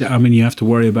 Yes, exactly. I mean, you have to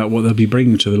worry about what they'll be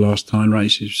bringing to the last 9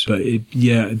 races. But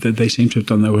they seem to have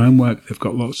done their homework. They've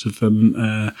got lots of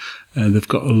they've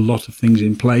got a lot of things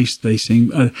in place. They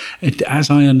seem, as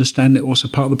I understand it, also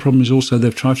part of the problem is also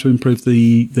they've tried to improve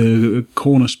the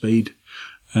corner speed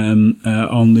on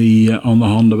the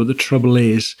Honda. But the trouble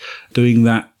is doing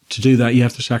that. To do that, you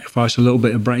have to sacrifice a little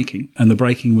bit of braking, and the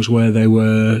braking was where they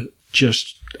were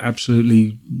just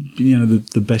absolutely,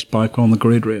 the best bike on the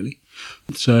grid, really.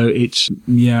 So it's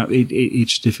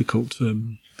difficult.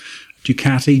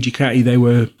 Ducati, they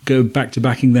were go back to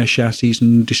backing their chassis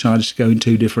and decided to go in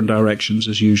 2 different directions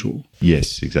as usual.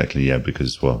 Yes, exactly. Yeah,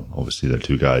 because obviously they're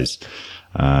 2 guys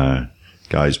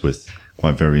with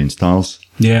quite varying styles.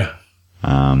 Yeah.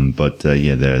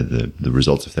 The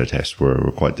results of their tests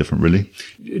were quite different, really.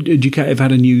 Ducati have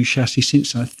had a new chassis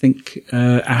since, I think,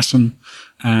 Assen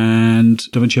and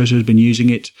Dovizioso has been using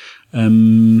it.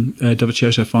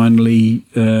 Dovizioso finally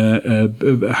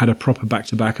had a proper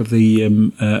back-to-back of the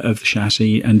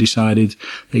chassis and decided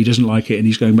that he doesn't like it and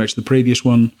he's going back to the previous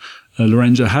one.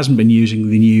 Lorenzo hasn't been using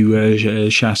the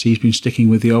new chassis. He's been sticking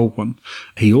with the old one.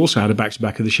 He also had a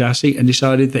back-to-back of the chassis and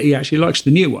decided that he actually likes the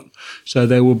new one. So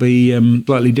they will be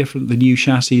slightly different. The new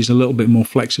chassis is a little bit more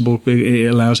flexible.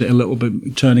 It allows it a little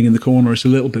bit turning in the corner. It's a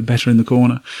little bit better in the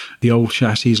corner. The old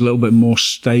chassis is a little bit more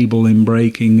stable in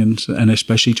braking and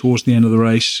especially towards the end of the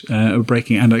race,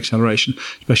 braking and acceleration,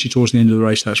 especially towards the end of the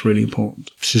race, that's really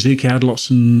important. Suzuki had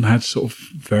had sort of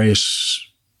various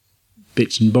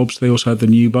bits and bobs. They also had the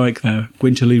new bike.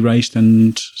 Quinterly raced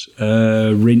and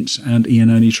Rins and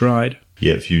Iannone tried.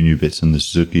 Yeah, a few new bits on the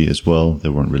Suzuki as well. They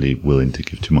weren't really willing to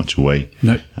give too much away.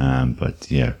 No.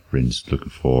 Rins looking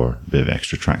for a bit of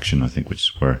extra traction, I think, which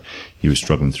is where he was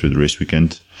struggling through the race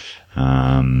weekend.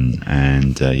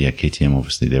 KTM,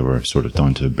 obviously, they were sort of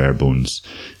down to a bare bones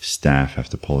staff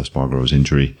after Paul Espargaro's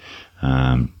injury.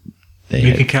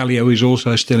 Mika Kallio is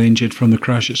also still injured from the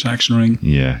crash at Sachsenring.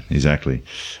 Yeah, exactly.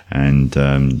 And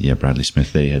Bradley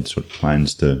Smith, they had sort of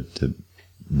plans to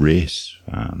race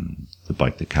the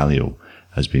bike that Kallio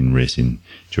has been racing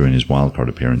during his wildcard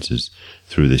appearances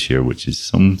through this year, which is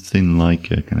something like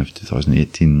a kind of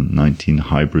 2018-19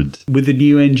 hybrid. With the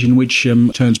new engine, which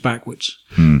turns backwards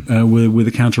with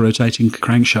a counter-rotating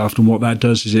crankshaft. And what that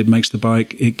does is it makes the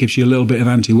bike, it gives you a little bit of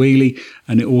anti-wheelie,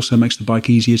 and it also makes the bike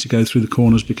easier to go through the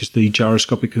corners because the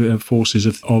gyroscopic forces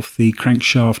of the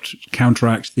crankshaft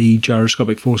counteract the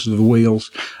gyroscopic forces of the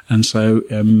wheels. And so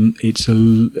the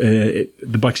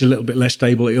bike's a little bit less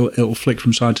stable. It'll flick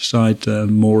from side to side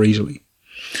more easily.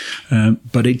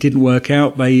 But it didn't work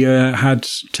out. They had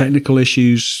technical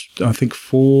issues, I think,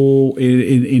 4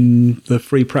 in the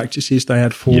free practices. They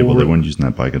had 4. Yeah, well, they weren't using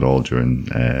that bike at all during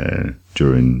the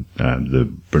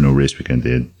Brno race weekend.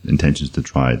 They had intentions to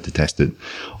try to test it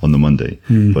on the Monday,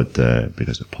 but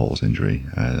because of Paul's injury,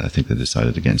 I think they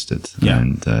decided against it. Yeah.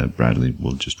 And Bradley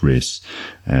will just race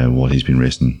what he's been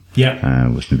racing,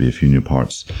 with maybe a few new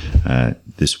parts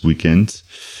this weekend.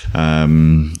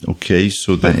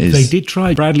 So they did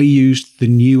try. Bradley used the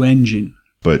new engine,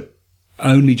 but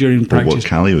only during practice. What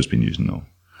Kallio's been using, though.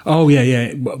 Oh,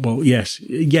 yeah. Well, yes.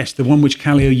 The one which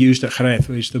Kallio used at Jerez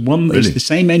is the one. Really? It's the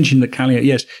same engine that Kallio.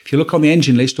 Yes. If you look on the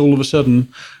engine list, all of a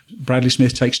sudden, Bradley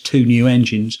Smith takes 2 new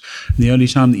engines. And the only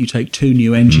time that you take 2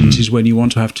 new engines is when you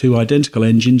want to have 2 identical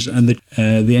engines, and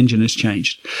the engine has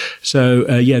changed. So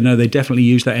they definitely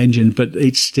use that engine, but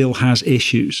it still has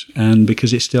issues. And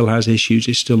because it still has issues,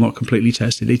 it's still not completely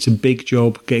tested. It's a big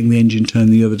job getting the engine turned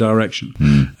the other direction.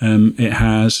 It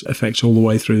has effects all the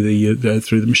way through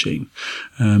the machine.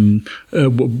 One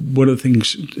of the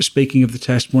things, speaking of the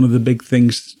test, one of the big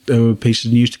things, pieces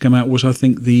of news to come out was, I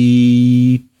think,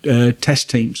 the test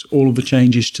teams, all of the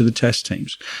changes to the test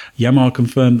teams. Yamaha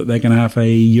confirmed that they're going to have a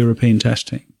European test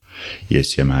team.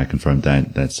 Yes, Yamaha confirmed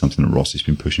that. That's something that Rossi's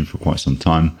been pushing for quite some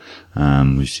time.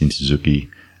 We've seen Suzuki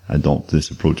adopt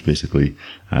this approach basically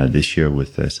this year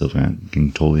with Sylvain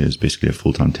Guintoli as basically a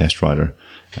full-time test rider,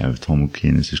 with Tom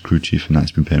O'Kane as his crew chief, and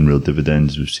that's been paying real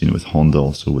dividends. We've seen it with Honda,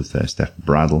 also with Steph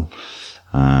Bradl,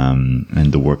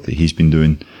 and the work that he's been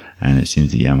doing, and it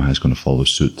seems that Yamaha is going to follow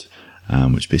suit,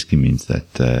 which basically means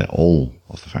that all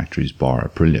of the factories, bar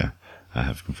Aprilia,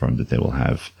 have confirmed that they will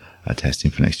have testing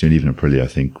for next year, and even Aprilia, I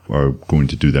think, are going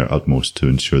to do their utmost to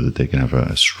ensure that they can have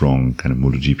a strong kind of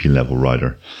MotoGP level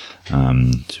rider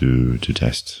to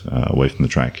test away from the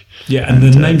track. Yeah, and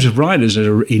the names of riders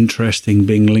are interesting,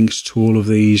 being linked to all of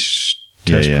these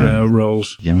test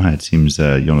roles. Yamaha, it seems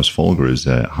Jonas Folger is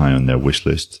high on their wish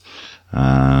list.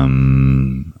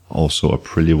 Also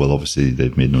Aprilia, well, obviously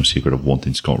they've made no secret of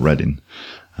wanting Scott Redding.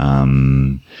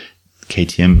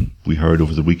 KTM, we heard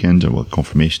over the weekend, or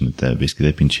confirmation that basically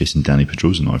they've been chasing Dani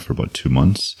Pedrosa now for about 2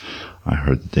 months. I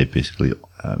heard that they basically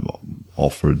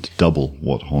offered double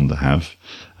what Honda have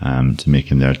to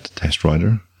make him their test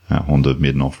rider. Honda have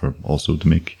made an offer also to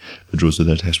make Pedrosa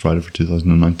their test rider for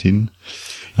 2019.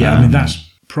 Yeah, I mean, that's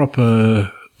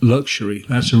proper luxury.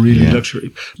 That's a really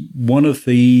luxury. One of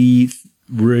the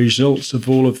results of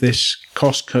all of this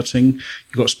cost cutting,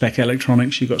 you've got spec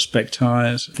electronics, you've got spec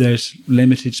tyres, there's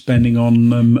limited spending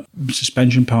on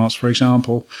suspension parts, for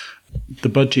example. The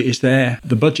budget is there.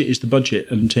 The budget is the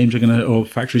budget, and teams are going to, or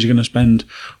factories are going to spend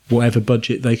whatever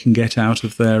budget they can get out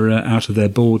of their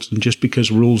boards. And just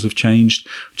because rules have changed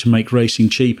to make racing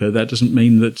cheaper, that doesn't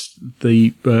mean that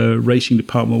the racing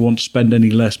department wants to spend any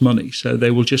less money. So they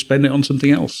will just spend it on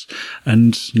something else.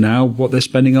 And now what they're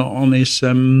spending it on is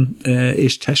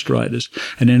test riders.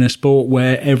 And in a sport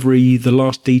where the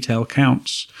last detail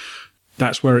counts,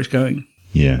 that's where it's going.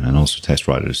 Yeah, and also test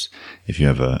riders. If you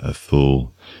have a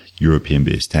full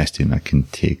European-based testing, that can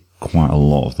take quite a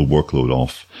lot of the workload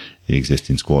off the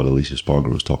existing squad. Alicia Spargo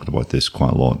was talking about this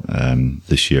quite a lot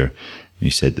this year. He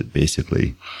said that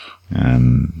basically,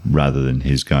 rather than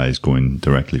his guys going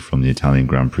directly from the Italian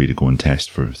Grand Prix to go and test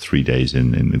for 3 days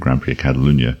in the Grand Prix of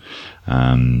Catalunya,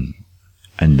 and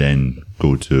then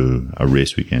go to a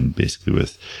race weekend basically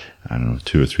with,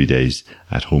 2 or 3 days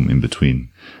at home in between,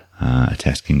 a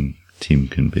testing team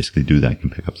can basically do that,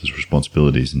 can pick up those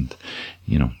responsibilities, and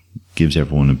gives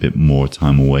everyone a bit more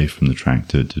time away from the track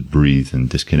to breathe and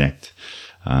disconnect,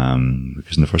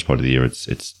 because in the first part of the year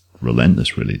it's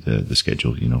relentless, really, the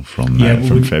schedule,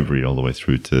 from February all the way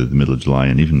through to the middle of July.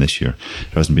 And even this year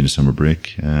there hasn't been a summer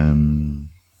break.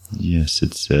 Yes,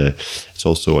 it's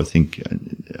also, I think,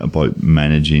 about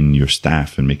managing your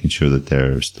staff and making sure that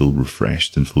they're still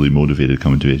refreshed and fully motivated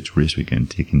coming to each race weekend,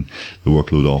 taking the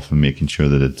workload off and making sure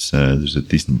that it's there's a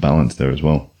decent balance there as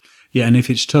well. Yeah, and if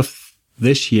it's tough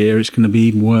this year, it's going to be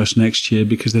even worse next year,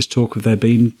 because there's talk of there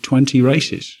being 20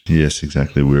 races. Yes,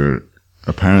 exactly. We're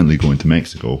apparently going to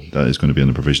Mexico. That is going to be on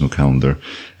the provisional calendar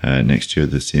next year,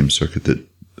 the same circuit that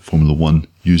Formula One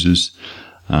uses.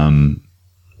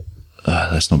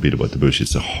 Let's not beat about the bush.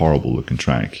 It's a horrible looking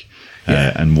track,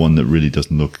 and one that really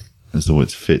doesn't look as though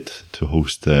it's fit to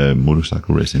host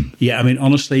motorcycle racing. Yeah, I mean,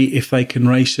 honestly, if they can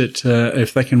race at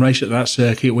that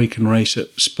circuit, we can race at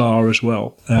Spa as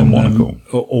well, or Monaco,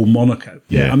 or Monaco.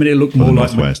 Yeah, I mean, it looked more like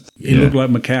Northwest. It looked like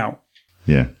Macau.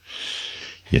 Yeah,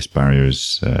 yes,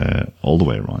 barriers all the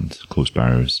way around, close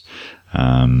barriers.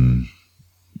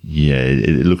 Yeah,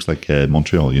 it looks like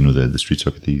Montreal, the street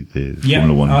circuit, the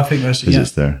Formula One. I think that's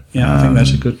visits there. Yeah, I think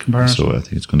that's a good comparison. So I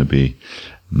think it's going to be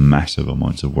massive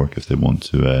amounts of work if they want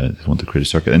to create a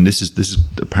circuit. And this is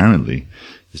apparently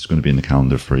going to be in the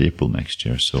calendar for April next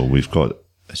year. So we've got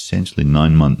essentially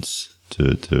 9 months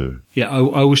to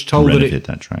I was told renovate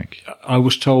that track. I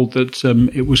was told that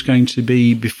it was going to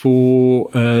be before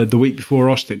the week before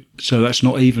Austin, so that's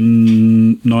not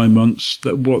even 9 months.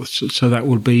 So that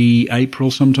will be April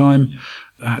sometime.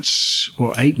 That's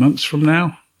 8 months from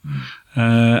now.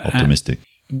 Optimistic.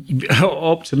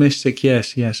 Optimistic,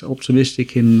 yes,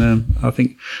 optimistic. I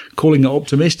think calling it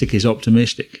optimistic is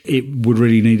optimistic. It would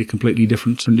really need a completely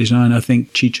different design. I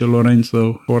think Chicho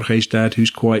Lorenzo, Jorge's dad, who's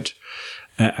quite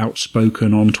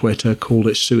outspoken on Twitter, called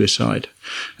it suicide.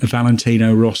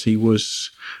 Valentino Rossi was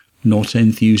not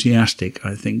enthusiastic,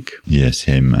 I think. Yes,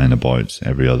 him and about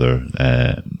every other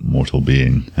mortal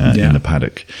being in the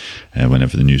paddock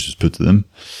whenever the news was put to them.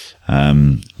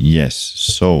 Yes,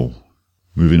 so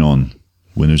moving on,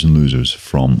 winners and losers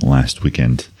from last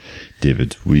weekend.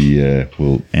 David, we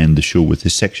will end the show with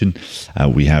this section.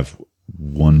 We have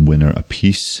one winner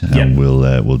apiece, and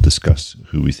we'll discuss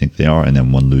who we think they are, and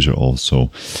then one loser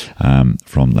also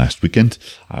from last weekend.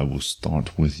 I will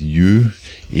start with you.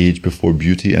 Age before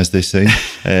beauty, as they say.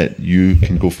 You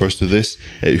can go first with this.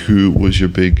 Who was your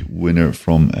big winner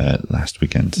from last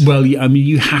weekend? Well, I mean,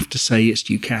 you have to say it's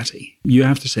Ducati. You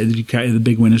have to say the Ducati are the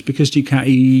big winners, because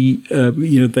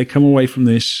Ducati, they come away from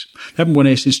this. They haven't won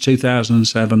it since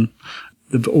 2007.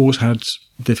 They've always had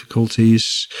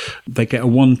difficulties. They get a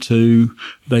 1-2.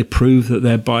 They prove that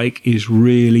their bike is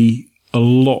really a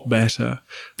lot better.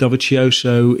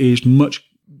 Dovizioso is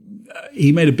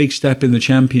he made a big step in the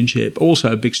championship,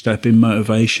 also a big step in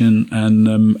motivation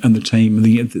and the team.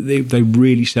 They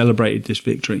really celebrated this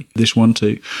victory, this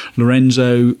 1-2.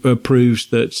 Lorenzo proves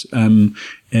that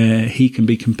he can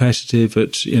be competitive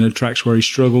at tracks where he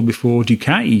struggled before.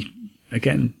 Ducati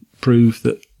again proved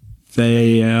that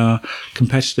They are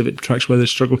competitive at tracks where they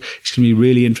struggle. It's going to be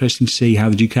really interesting to see how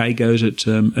the Ducati goes at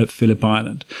Phillip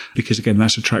Island, because again,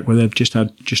 that's a track where they've just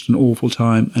had just an awful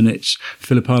time, and it's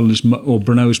Phillip Island or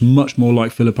Brno is much more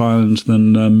like Phillip Island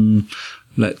than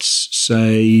let's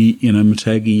say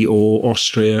Motegi or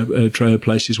Austria,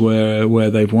 places where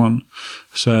they've won.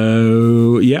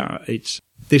 So yeah,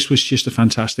 this was just a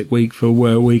fantastic weekend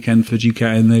for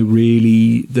Ducati, and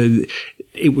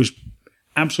it was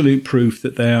absolute proof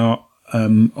that they are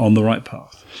on the right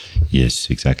path. Yes,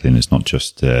 exactly. And it's not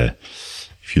just,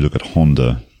 if you look at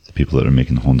Honda, the people that are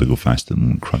making Honda go faster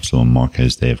than Crutchlow and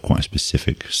Marquez, they have quite a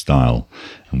specific style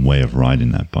and way of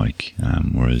riding that bike.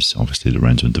 Whereas obviously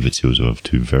Lorenzo and Dovizioso have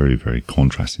two very, very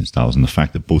contrasting styles. And the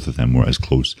fact that both of them were as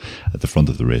close at the front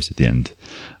of the race at the end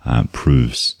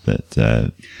proves that,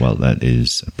 that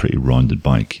is a pretty rounded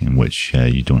bike in which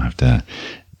you don't have to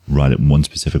ride it one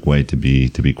specific way to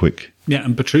be quick. Yeah,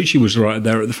 and Petrucci was right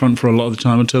there at the front for a lot of the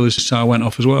time until his car went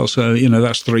off as well. So,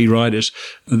 that's three riders.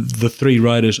 The three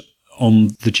riders on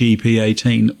the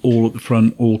GP18, all at the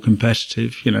front, all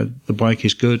competitive. The bike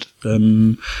is good.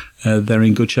 They're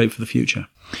in good shape for the future.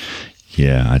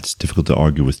 Yeah, it's difficult to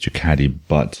argue with Ducati,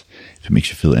 but if it makes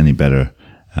you feel any better,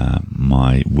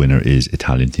 my winner is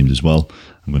Italian teams as well.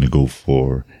 I'm going to go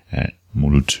for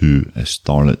Moto2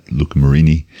 starlet Luca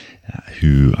Marini,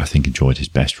 who I think enjoyed his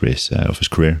best race of his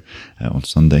career on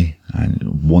Sunday.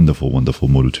 And wonderful, wonderful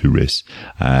Moto2 race.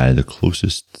 The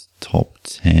closest top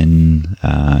 10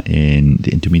 in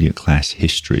the intermediate class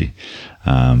history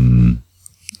in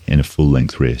a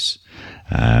full-length race.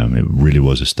 It really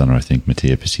was a stunner. I think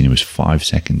Matteo Pessini was 5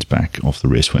 seconds back off the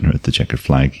race winner at the checkered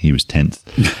flag. He was 10th.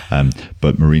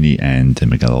 But Marini and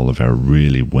Miguel Oliveira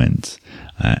really went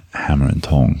hammer and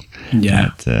tong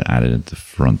added at the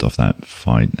front of that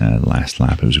fight last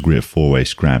lap. It was a great four-way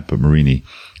scrap, but Marini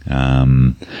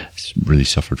really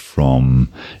suffered from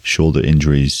shoulder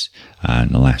injuries in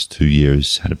the last 2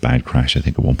 years. Had a bad crash, I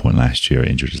think, at one point last year.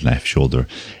 Injured his left shoulder.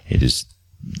 It is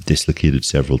dislocated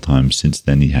several times since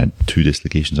then. He had 2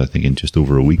 dislocations, I think, in just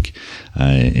over a week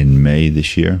in May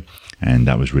this year, and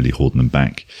that was really holding him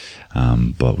back.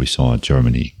 But we saw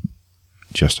Germany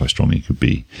just how strong he could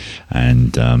be,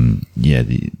 and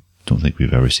don't think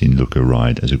we've ever seen Luca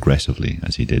ride as aggressively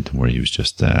as he did, where he was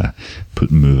just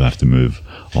putting move after move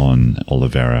on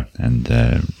Oliveira. And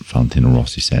Valentino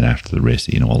Rossi said after the race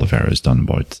that Oliveira has done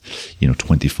about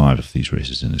 25 of these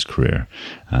races in his career.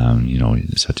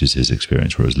 Such is his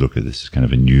experience. Whereas Luca, this is kind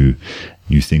of a new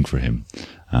thing for him.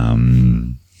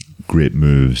 Great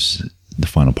moves. The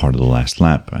final part of the last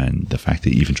lap, and the fact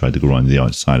that he even tried to go around the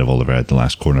outside of Oliveira at the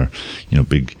last corner,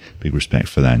 big respect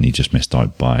for that. And he just missed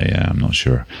out by I'm not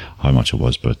sure how much it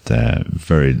was, but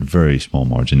very, very small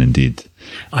margin indeed.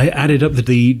 I added up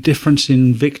the difference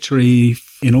in victory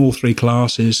in all 3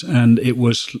 classes, and it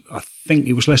was, I think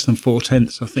it was less than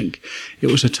 4/10. I think it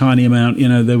was a tiny amount.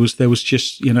 There was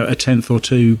just a tenth or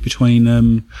two between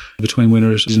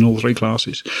winners in all 3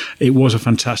 classes. It was a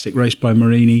fantastic race by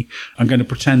Marini. I'm going to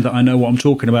pretend that I know what I'm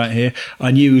talking about here.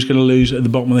 I knew he was going to lose at the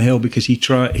bottom of the hill because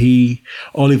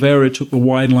Oliveira took the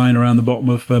wide line around the bottom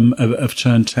of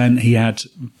turn 10. He had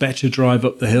better drive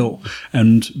up the hill,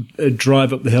 and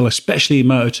drive up the hill, especially in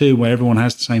Moto2, where everyone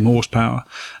has the same horsepower.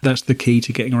 That's the key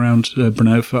to getting around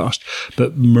Brno fast.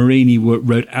 But Marini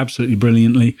rode absolutely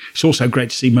brilliantly. It's also great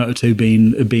to see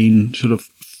Moto2 being sort of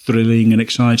thrilling and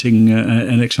exciting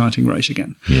race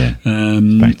again. Yeah,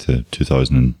 back to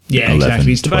 2011. Yeah,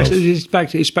 exactly. It's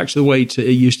back to the way it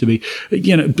used to be.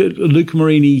 Luca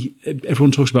Marini.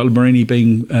 Everyone talks about Marini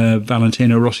being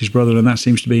Valentino Rossi's brother, and that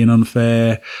seems to be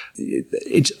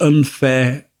it's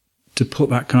unfair to put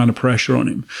that kind of pressure on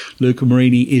him. Luca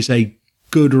Marini is a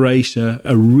good racer,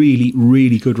 a really,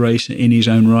 really good racer in his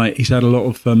own right. He's had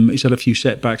a few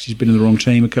setbacks. He's been in the wrong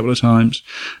team a couple of times.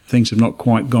 Things have not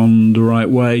quite gone the right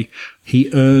way.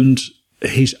 He earned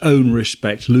his own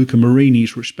respect, Luca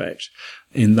Marini's respect,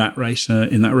 in that race at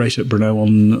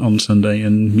Brno on Sunday.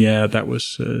 And yeah, that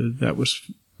was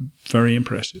very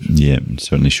impressive. Yeah, it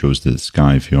certainly shows that the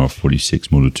Sky VR46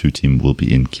 Moto2 team will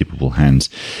be in capable hands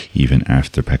even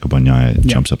after Pecco Bagnaia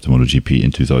jumps up to MotoGP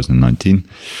in 2019.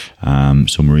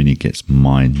 So Marini gets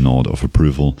my nod of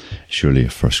approval. Surely a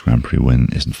first Grand Prix win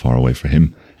isn't far away for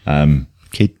him.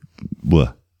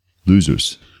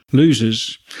 Losers.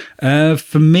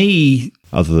 For me...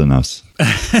 Other than us.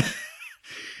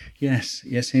 Yes,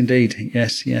 indeed.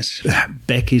 Yes.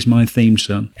 Beck is my theme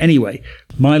song. Anyway,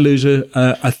 my loser,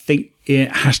 I think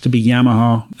it has to be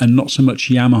Yamaha, and not so much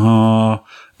Yamaha,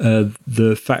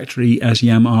 the factory, as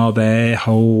Yamaha, their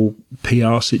whole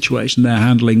PR situation, their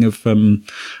handling of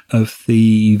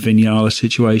the Vinales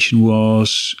situation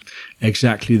was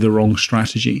exactly the wrong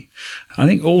strategy. I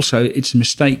think also it's a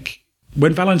mistake.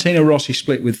 When Valentino Rossi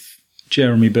split with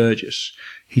Jeremy Burgess,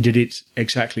 he did it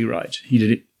exactly right. He did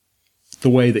it the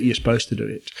way that you're supposed to do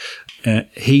it.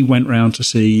 He went round to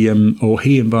see, or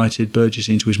he invited Burgess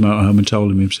into his motorhome and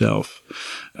told him himself.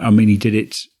 I mean, he did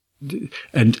it,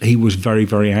 and he was very,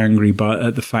 very angry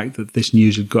at the fact that this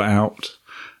news had got out.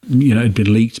 You know, had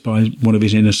been leaked by one of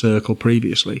his inner circle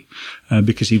previously,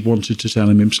 because he wanted to tell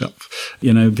him himself.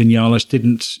 You know, Vinales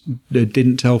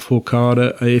didn't tell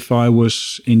Forcada. If I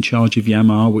was in charge of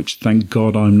Yamaha, which thank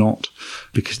God I'm not,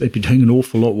 because they'd be doing an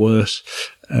awful lot worse.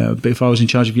 But if I was in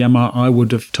charge of Yamaha, I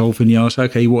would have told Vinales,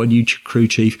 okay, what a new crew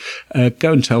chief,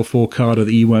 go and tell Forcada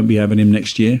that you won't be having him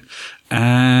next year.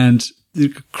 And the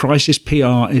crisis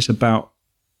PR is about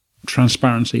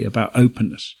transparency, about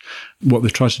openness. What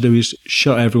they've tried to do is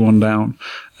shut everyone down,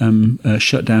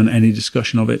 shut down any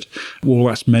discussion of it. All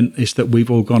that's meant is that we've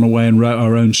all gone away and wrote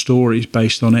our own stories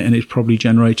based on it, and it's probably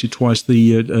generated twice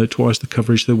the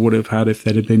coverage they would have had if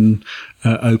they'd have been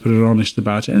open and honest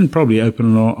about it, and probably open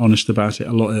and honest about it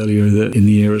a lot earlier in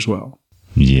the year as well.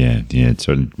 Yeah, it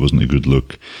certainly wasn't a good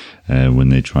look when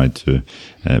they tried to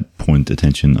point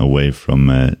attention away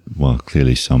from,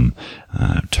 clearly some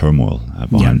turmoil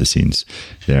behind the scenes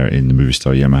there in the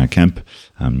Movistar Yamaha camp.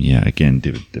 Again,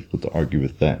 difficult to argue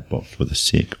with that, but for the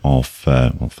sake of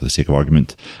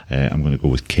argument, I'm going to go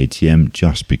with KTM,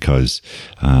 just because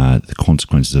the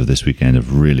consequences of this weekend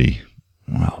have really,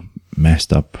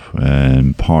 messed up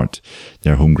part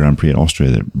their home Grand Prix at Austria.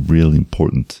 They're really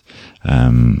important,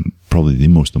 probably the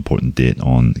most important date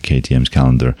on KTM's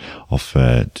calendar of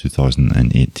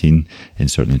 2018,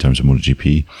 and certainly in terms of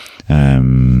MotoGP.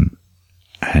 And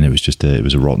it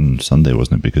was a rotten Sunday,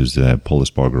 wasn't it? Because Pol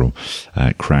Espargaro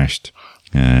crashed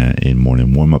in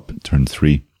morning warm-up, turn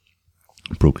 3,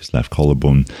 broke his left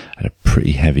collarbone, had a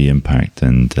pretty heavy impact,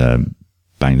 and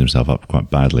banged himself up quite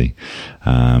badly.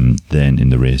 Then in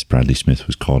the race, Bradley Smith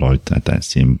was caught out at that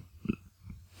same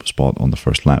spot on the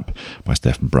first lap by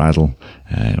Stefan Bradl.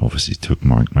 Obviously took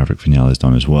Maverick Vinales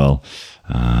down as well.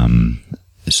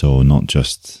 So not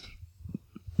just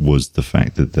was the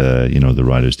fact that the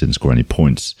riders didn't score any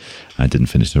points, didn't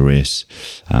finish the race,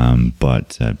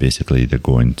 but basically they're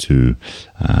going to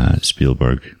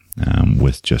Spielberg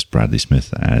with just Bradley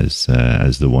Smith as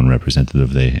the one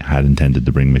representative. They had intended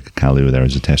to bring Mika Kallio there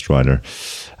as a test rider.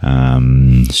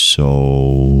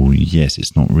 So yes,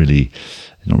 it's not really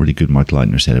good. Michael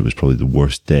Leitner said it was probably the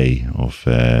worst day of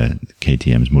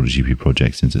KTM's MotoGP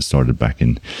project since it started back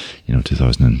in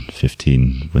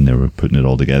 2015 when they were putting it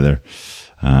all together.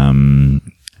 And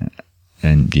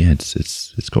yeah,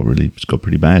 it's got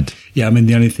pretty bad. Yeah, I mean,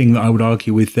 the only thing that I would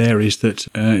argue with there is that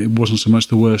it wasn't so much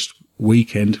the worst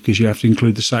weekend, because you have to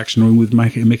include the Saxon with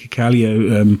Mika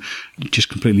Kallio just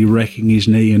completely wrecking his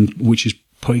knee, and which is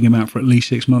putting him out for at least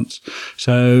 6 months.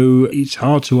 So it's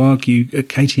hard to argue.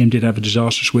 KTM did have a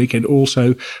disastrous weekend.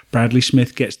 Also, Bradley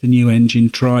Smith gets the new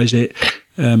engine, tries it,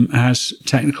 has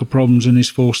technical problems and is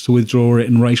forced to withdraw it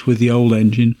and race with the old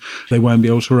engine. They won't be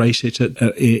able to race it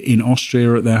in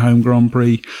Austria at their home Grand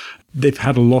Prix. They've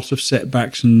had a lot of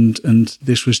setbacks, and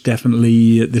this was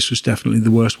definitely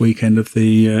the worst weekend of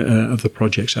the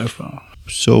project so far.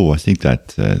 So I think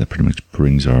that pretty much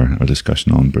brings our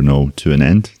discussion on Brno to an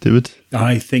end, David.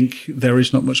 I think there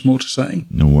is not much more to say.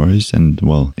 No worries. And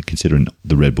well, considering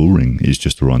the Red Bull Ring is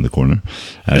just around the corner.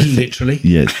 Literally.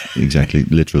 Yes, exactly.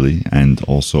 Literally. And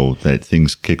also that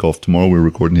things kick off tomorrow. We're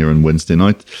recording here on Wednesday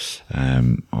night.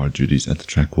 Our duties at the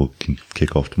track will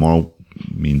kick off tomorrow.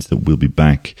 Means that we'll be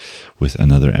back with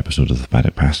another episode of the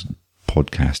Paddock Pass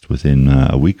podcast within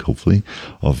a week, hopefully,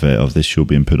 of this show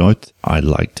being put out. I'd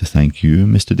like to thank you,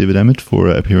 Mr. David Emmett, for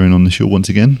appearing on the show once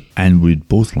again, and we'd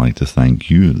both like to thank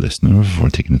you, listener, for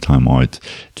taking the time out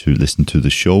to listen to the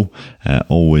show.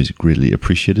 Always greatly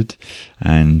appreciated.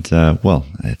 And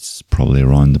it's probably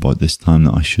around about this time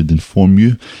that I should inform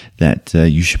you that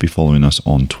you should be following us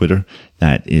on Twitter.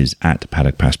 That is at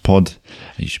Paddock Pass Pod.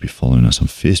 You should be following us on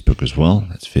Facebook as well.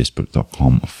 That's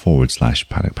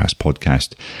facebook.com/Paddock Pass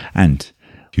Podcast. And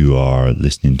you are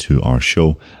listening to our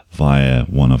show via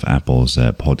one of Apple's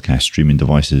podcast streaming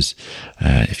devices.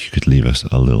 If you could leave us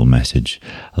a little message,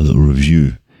 a little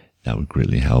review, That would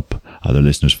greatly help other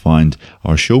listeners find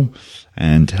our show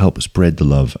and help spread the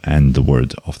love and the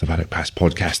word of the Paddock Pass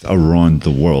podcast around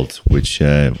the world, which,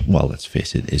 well, let's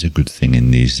face it, is a good thing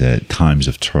in these times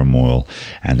of turmoil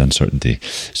and uncertainty.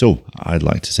 So I'd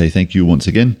like to say thank you once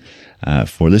again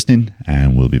for listening,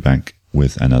 and we'll be back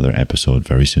with another episode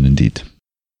very soon indeed.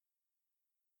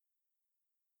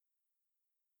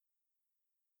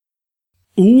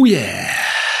 Oh, yeah.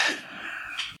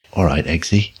 All right,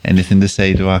 Eggsy, anything to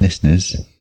say to our listeners?